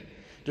tweeted that.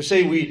 To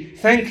say we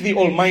thank the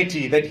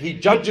Almighty that He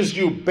judges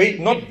you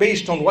not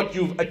based on what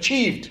you've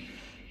achieved,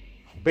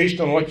 based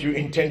on what you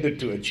intended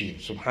to achieve.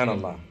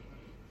 Subhanallah.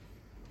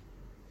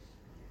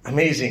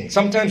 Amazing.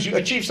 Sometimes you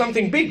achieve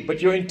something big,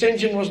 but your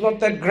intention was not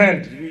that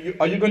grand.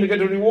 Are you going to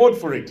get a reward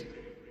for it?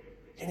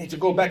 You need to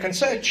go back and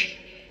search.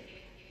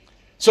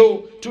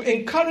 So to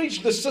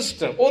encourage the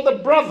sister or the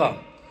brother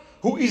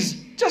who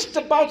is just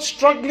about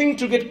struggling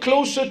to get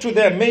closer to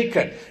their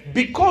maker,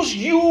 because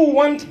you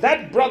want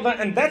that brother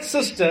and that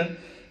sister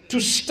to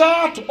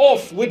start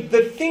off with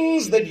the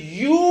things that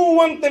you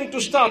want them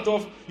to start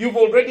off, you've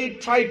already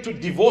tried to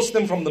divorce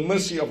them from the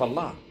mercy of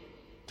Allah.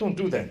 Don't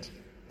do that.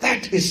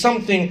 That is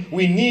something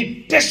we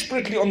need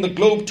desperately on the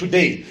globe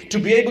today, to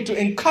be able to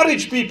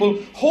encourage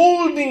people,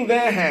 holding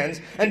their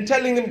hands and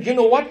telling them, you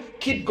know what,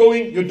 keep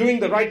going, you're doing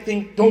the right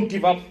thing, don't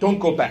give up, don't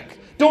go back.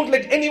 Don't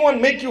let anyone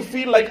make you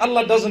feel like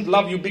Allah doesn't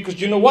love you, because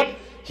you know what,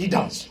 He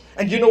does.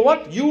 And you know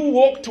what, you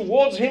walk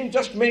towards Him,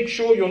 just make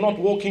sure you're not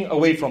walking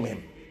away from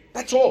Him.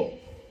 That's all.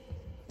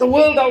 The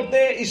world out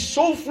there is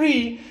so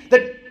free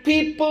that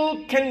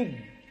people can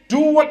do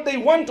what they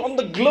want on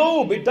the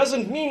globe. It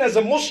doesn't mean as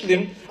a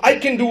Muslim, I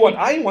can do what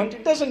I want.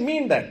 It doesn't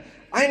mean that.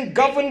 I'm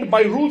governed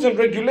by rules and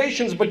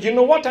regulations, but you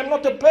know what? I'm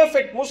not a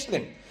perfect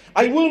Muslim.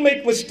 I will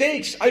make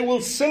mistakes. I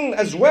will sin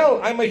as well.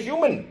 I'm a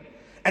human.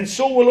 And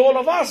so will all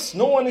of us.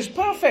 No one is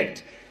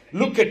perfect.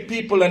 Look at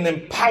people and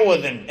empower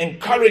them,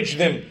 encourage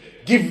them,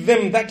 give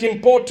them that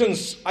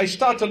importance. I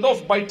started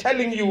off by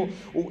telling you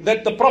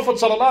that the Prophet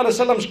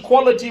ﷺ's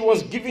quality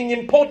was giving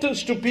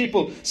importance to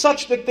people,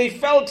 such that they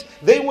felt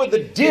they were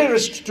the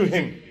dearest to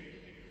him.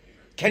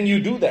 Can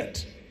you do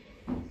that?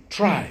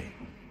 Try.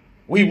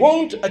 We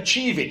won't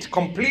achieve it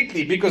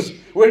completely because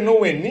we're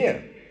nowhere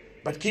near.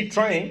 But keep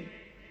trying,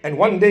 and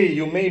one day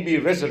you may be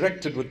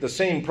resurrected with the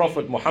same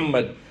Prophet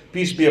Muhammad,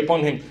 peace be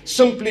upon him,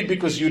 simply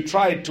because you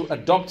tried to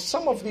adopt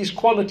some of these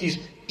qualities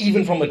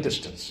even from a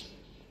distance.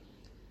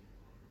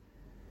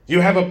 You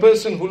have a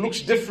person who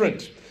looks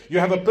different. You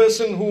have a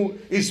person who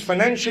is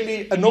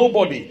financially a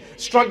nobody,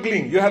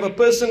 struggling. You have a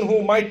person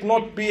who might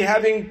not be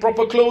having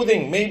proper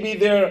clothing. Maybe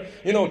they're,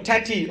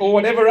 tatty or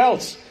whatever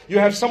else. You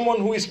have someone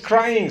who is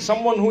crying,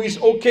 someone who is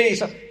okay.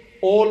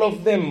 All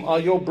of them are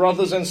your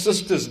brothers and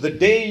sisters. The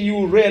day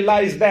you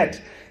realize that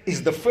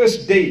is the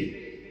first day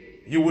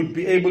you would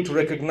be able to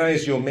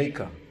recognize your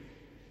Maker.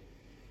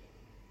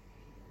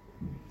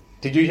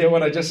 Did you hear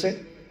what I just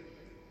said?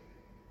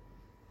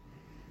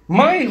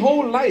 My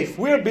whole life,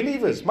 we're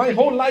believers. My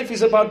whole life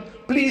is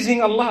about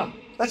pleasing Allah.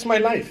 That's my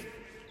life.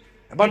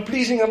 About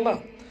pleasing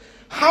Allah.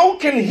 How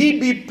can He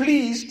be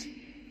pleased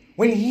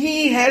when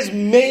He has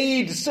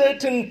made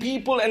certain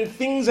people and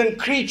things and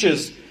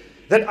creatures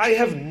that I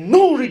have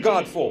no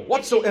regard for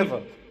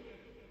whatsoever?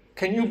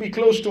 Can you be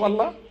close to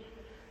Allah?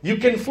 You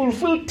can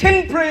fulfill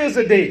 10 prayers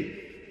a day.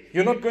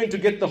 You're not going to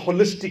get the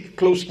holistic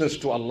closeness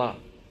to Allah.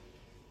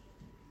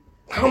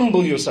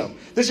 Humble yourself.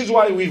 This is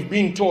why we've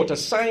been taught a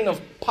sign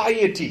of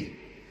piety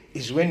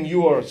is when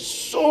you are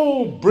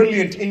so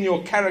brilliant in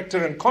your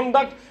character and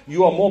conduct,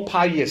 you are more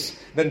pious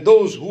than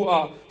those who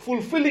are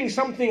fulfilling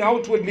something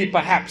outwardly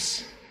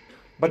perhaps,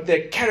 but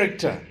their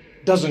character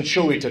doesn't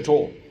show it at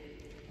all.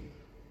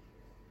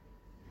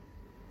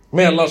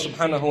 May Allah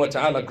subhanahu wa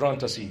ta'ala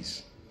grant us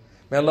ease.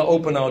 May Allah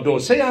open our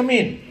doors. Say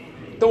Ameen.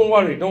 Don't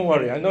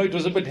worry. I know it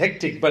was a bit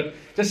hectic, but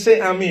just say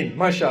Ameen.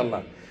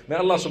 MashaAllah. May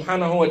Allah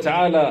subhanahu wa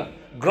ta'ala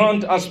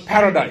grant us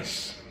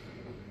paradise.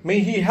 May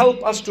He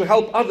help us to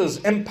help others,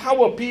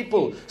 empower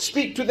people,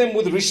 speak to them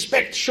with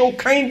respect, show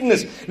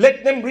kindness,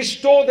 let them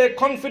restore their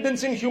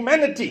confidence in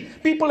humanity.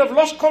 People have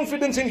lost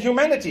confidence in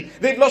humanity.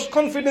 They've lost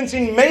confidence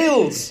in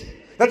males.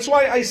 That's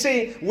why I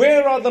say,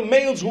 where are the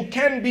males who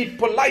can be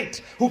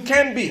polite, who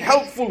can be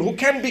helpful, who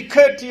can be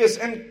courteous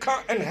and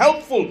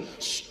helpful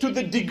to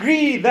the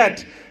degree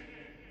that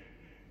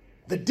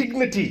the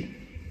dignity,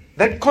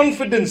 that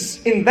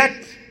confidence in that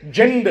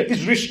gender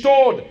is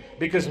restored?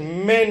 Because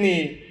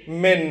many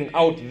men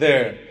out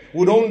there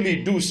would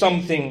only do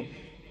something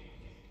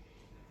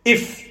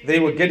if they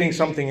were getting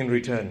something in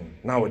return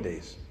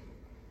nowadays.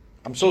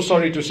 I'm so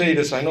sorry to say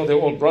this. I know they're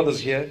all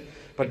brothers here.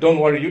 But don't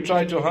worry, you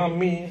try to harm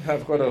me,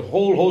 I've got a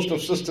whole host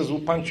of sisters who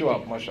punch you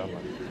up, mashallah.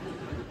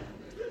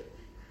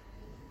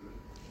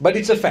 But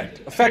it's a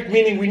fact. A fact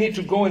meaning we need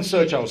to go and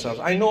search ourselves.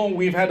 I know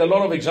we've had a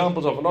lot of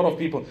examples of a lot of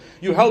people.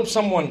 You help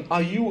someone,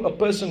 are you a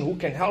person who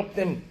can help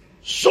them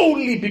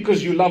solely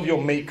because you love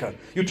your Maker?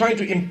 You're trying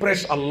to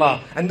impress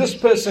Allah. And this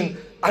person,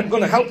 I'm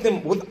going to help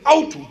them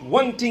without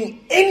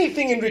wanting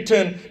anything in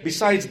return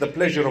besides the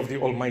pleasure of the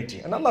Almighty.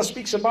 And Allah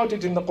speaks about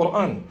it in the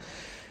Quran.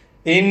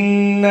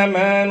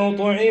 إنما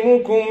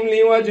نطعمكم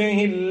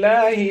لوجه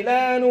الله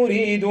لا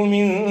نريد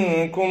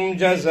منكم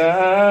جزاء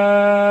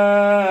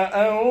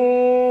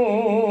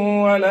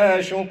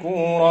ولا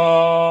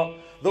شكورا.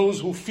 Those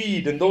who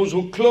feed and those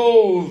who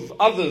clothe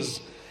others,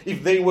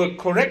 if they were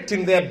correct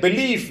in their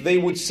belief, they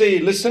would say,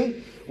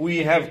 listen, we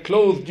have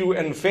clothed you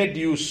and fed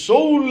you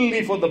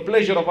solely for the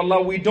pleasure of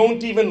Allah. We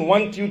don't even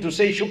want you to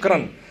say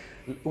shukran.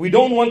 We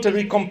don't want a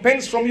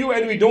recompense from you,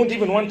 and we don't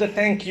even want a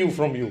thank you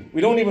from you. We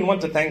don't even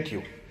want to thank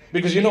you.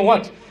 Because you know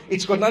what?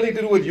 It's got nothing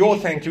to do with your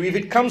thank you. If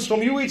it comes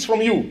from you, it's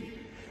from you.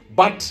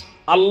 But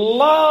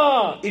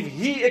Allah, if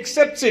He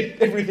accepts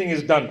it, everything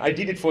is done. I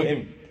did it for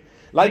Him.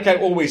 Like I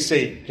always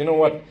say, you know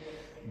what,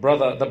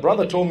 brother? The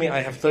brother told me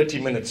I have 30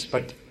 minutes,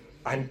 but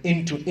I'm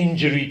into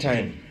injury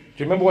time.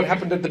 Do you remember what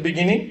happened at the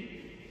beginning?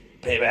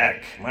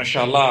 Payback,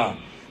 mashallah.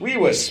 We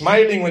were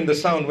smiling when the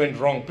sound went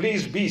wrong.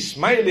 Please be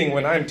smiling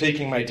when I'm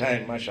taking my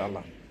time,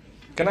 mashallah.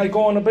 Can I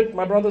go on a bit,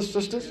 my brothers,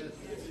 sisters?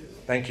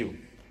 Thank you.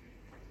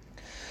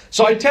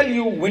 So I tell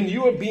you, when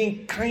you are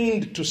being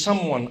kind to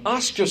someone,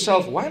 ask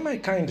yourself, why am I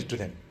kind to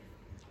them?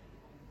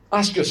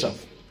 Ask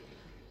yourself.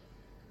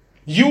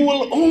 You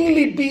will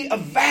only be a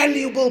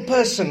valuable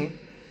person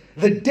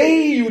the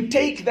day you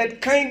take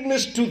that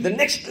kindness to the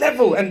next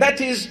level. And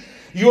that is,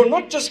 you're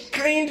not just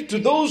kind to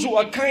those who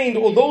are kind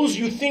or those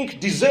you think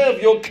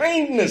deserve your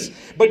kindness,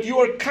 but you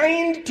are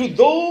kind to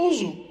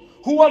those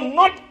who are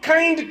not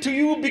kind to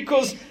you,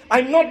 because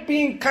I'm not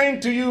being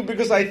kind to you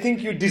because I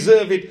think you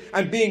deserve it.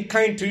 I'm being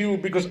kind to you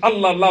because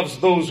Allah loves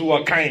those who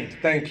are kind.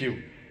 Thank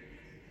you.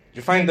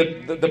 You find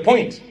the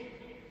point?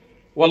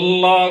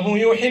 Wallahu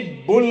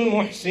yuhibbul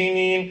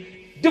muhsinin.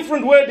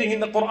 Different wording in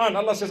the Quran.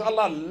 Allah says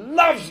Allah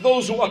loves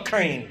those who are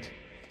kind.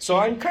 So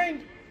I'm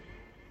kind.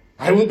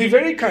 I will be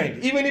very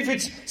kind. Even if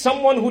it's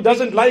someone who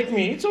doesn't like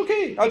me, it's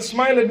okay. I'll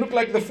smile and look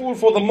like the fool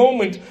for the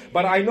moment.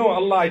 But I know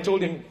Allah, I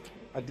told him,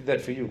 I did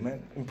that for you,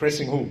 man.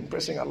 Impressing who?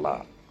 Impressing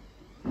Allah.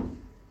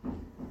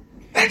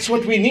 That's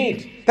what we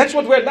need. That's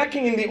what we're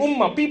lacking in the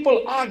ummah.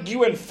 People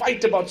argue and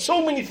fight about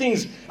so many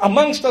things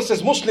amongst us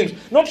as Muslims,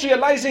 not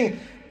realizing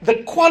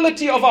the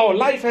quality of our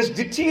life has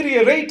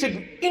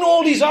deteriorated in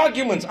all these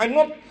arguments. I'm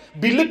not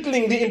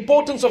belittling the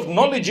importance of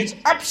knowledge. It's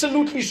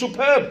absolutely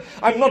superb.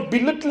 I'm not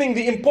belittling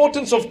the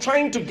importance of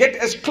trying to get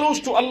as close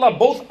to Allah,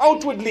 both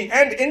outwardly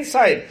and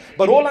inside.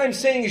 But all I'm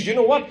saying is, you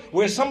know what?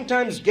 We're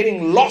sometimes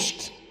getting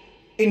lost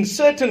in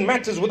certain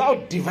matters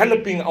without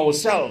developing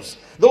ourselves.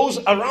 Those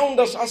around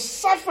us are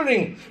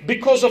suffering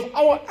because of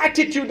our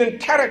attitude and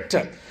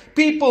character.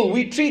 People,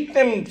 we treat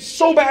them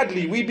so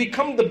badly. We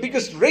become the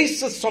biggest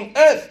racists on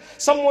earth.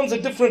 Someone's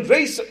a different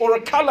race or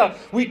a color,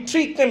 we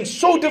treat them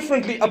so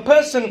differently. A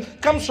person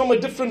comes from a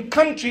different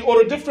country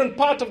or a different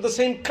part of the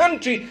same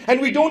country,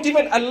 and we don't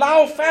even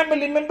allow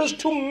family members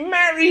to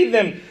marry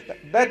them.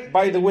 That,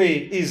 by the way,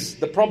 is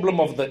the problem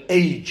of the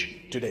age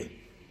today.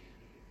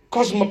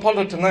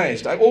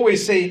 Cosmopolitanized. I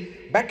always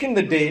say, back in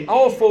the day,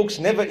 our folks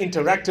never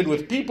interacted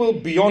with people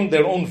beyond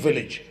their own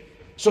village.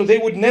 So they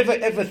would never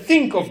ever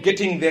think of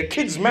getting their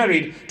kids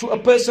married to a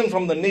person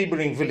from the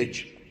neighboring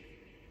village.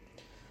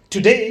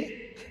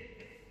 Today,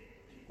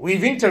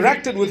 we've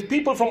interacted with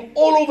people from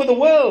all over the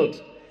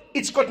world.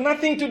 It's got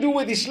nothing to do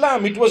with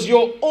Islam. It was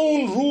your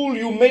own rule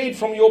you made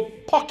from your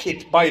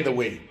pocket, by the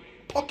way.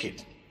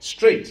 Pocket.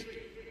 Straight.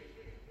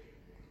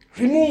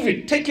 Remove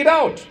it. Take it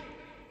out.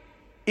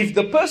 If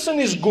the person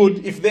is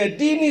good, if their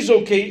deen is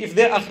okay, if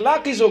their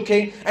akhlaq is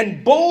okay,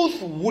 and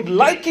both would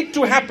like it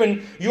to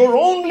happen, you're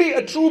only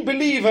a true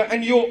believer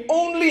and you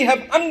only have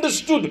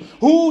understood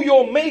who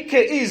your maker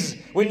is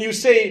when you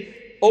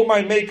say, oh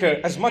my maker,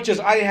 as much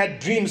as I had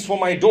dreams for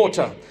my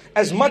daughter,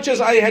 as much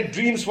as I had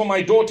dreams for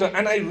my daughter,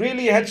 and I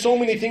really had so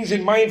many things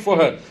in mind for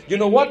her, you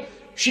know what?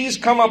 She's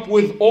come up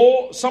with,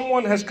 or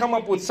someone has come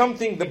up with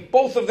something that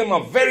both of them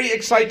are very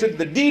excited.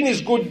 The deen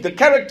is good, the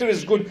character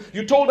is good.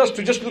 You told us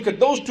to just look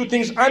at those two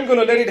things. I'm going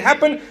to let it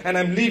happen and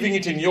I'm leaving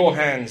it in your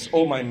hands,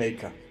 oh my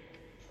maker.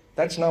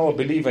 That's now a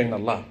believer in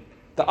Allah.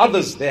 The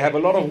others, they have a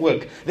lot of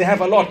work. They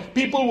have a lot.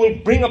 People will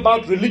bring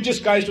about religious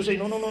guys to say,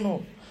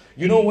 no.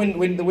 You know,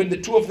 when the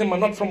two of them are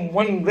not from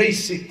one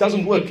race, it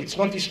doesn't work. It's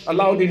not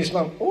allowed in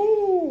Islam.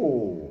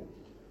 Oh,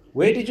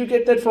 where did you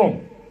get that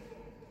from?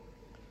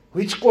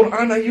 Which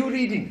Quran are you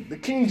reading? The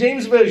King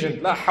James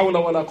Version. La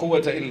hawla wa la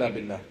quwwata illa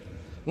billah.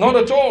 Not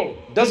at all.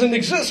 Doesn't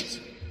exist.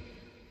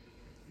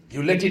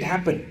 You let it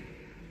happen.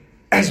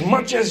 As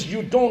much as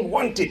you don't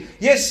want it.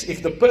 Yes,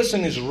 if the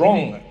person is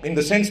wrong, in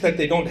the sense that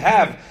they don't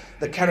have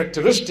the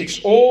characteristics,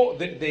 or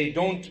that they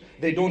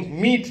don't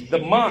meet the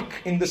mark,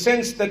 in the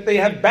sense that they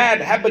have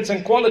bad habits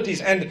and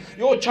qualities, and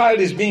your child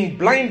is being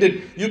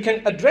blinded, you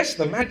can address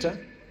the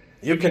matter.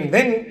 You can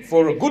then,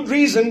 for a good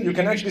reason, you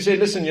can actually say,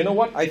 listen, you know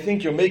what? I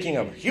think you're making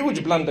a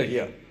huge blunder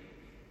here.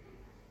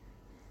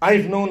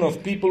 I've known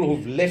of people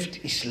who've left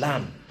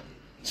Islam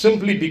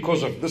simply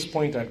because of this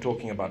point I'm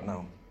talking about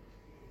now.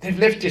 They've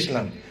left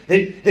Islam.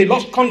 They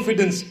lost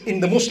confidence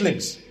in the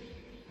Muslims.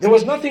 There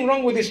was nothing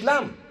wrong with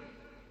Islam.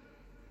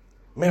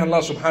 May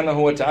Allah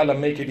subhanahu wa ta'ala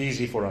make it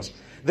easy for us.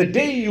 The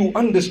day you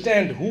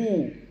understand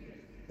who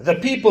the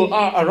people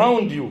are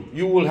around you,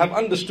 you will have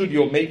understood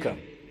your maker.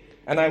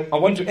 And I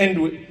want to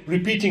end with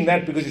repeating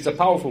that because it's a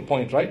powerful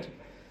point, right?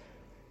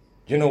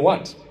 You know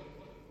what?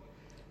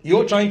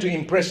 You're trying to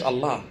impress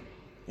Allah.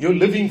 You're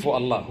living for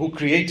Allah who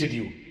created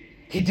you.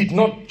 He did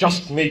not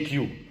just make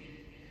you.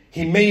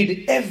 He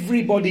made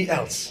everybody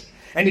else.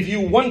 And if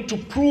you want to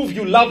prove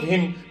you love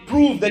Him,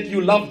 prove that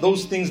you love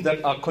those things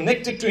that are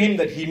connected to Him,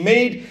 that He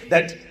made,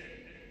 that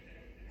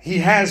He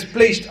has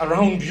placed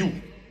around you.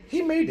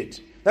 He made it.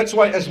 That's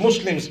why as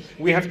Muslims,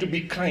 we have to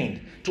be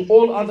kind to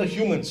all other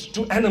humans,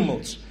 to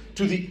animals,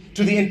 to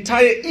the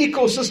entire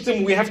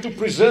ecosystem. We have to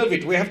preserve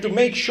it. We have to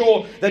make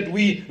sure that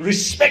we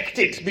respect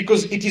it,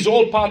 because it is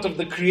all part of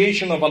the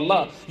creation of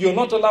Allah. You're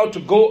not allowed to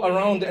go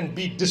around and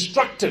be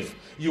destructive.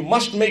 You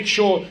must make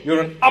sure you're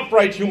an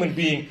upright human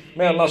being.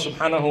 May Allah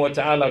subhanahu wa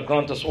ta'ala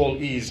grant us all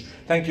ease.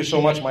 Thank you so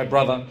much, my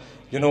brother.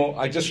 You know,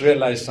 I just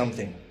realized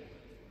something.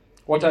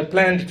 What I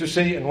planned to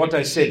say and what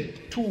I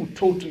said, two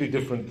totally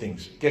different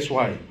things. Guess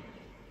why?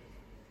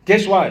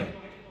 Guess why?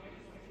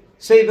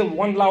 Say the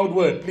one loud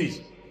word, please.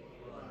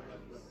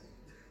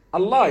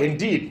 Allah,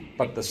 indeed,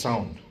 but the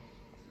sound.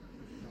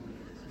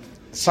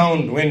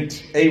 Sound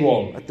went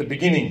AWOL at the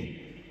beginning.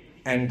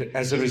 And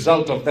as a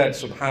result of that,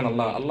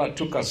 subhanallah, Allah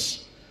took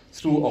us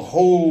through a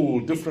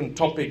whole different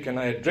topic, and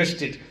I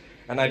addressed it.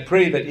 And I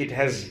pray that it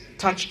has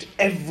touched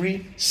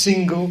every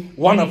single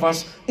one of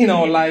us in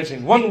our lives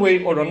in one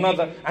way or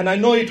another. And I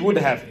know it would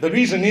have. The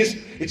reason is,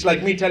 it's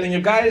like me telling you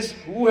guys,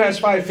 who has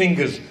 5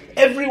 fingers?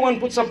 Everyone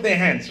puts up their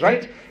hands,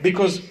 right?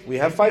 Because we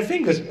have 5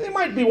 fingers. There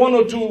might be 1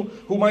 or 2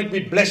 who might be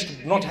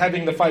blessed not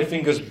having the 5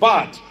 fingers.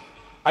 But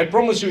I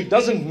promise you, it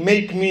doesn't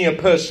make me a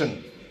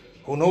person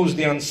who knows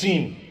the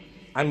unseen.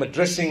 I'm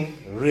addressing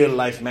real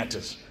life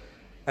matters.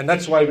 And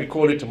that's why we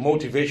call it a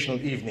motivational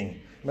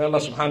evening. May Allah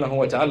subhanahu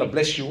wa ta'ala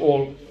bless you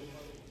all.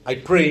 I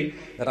pray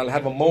that I'll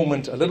have a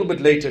moment a little bit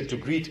later to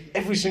greet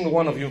every single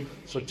one of you.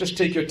 So just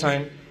take your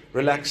time,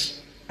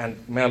 relax, and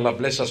may Allah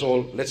bless us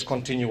all. Let's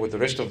continue with the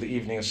rest of the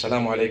evening.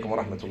 Assalamu alaikum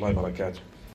wa rahmatullahi wa barakatuh.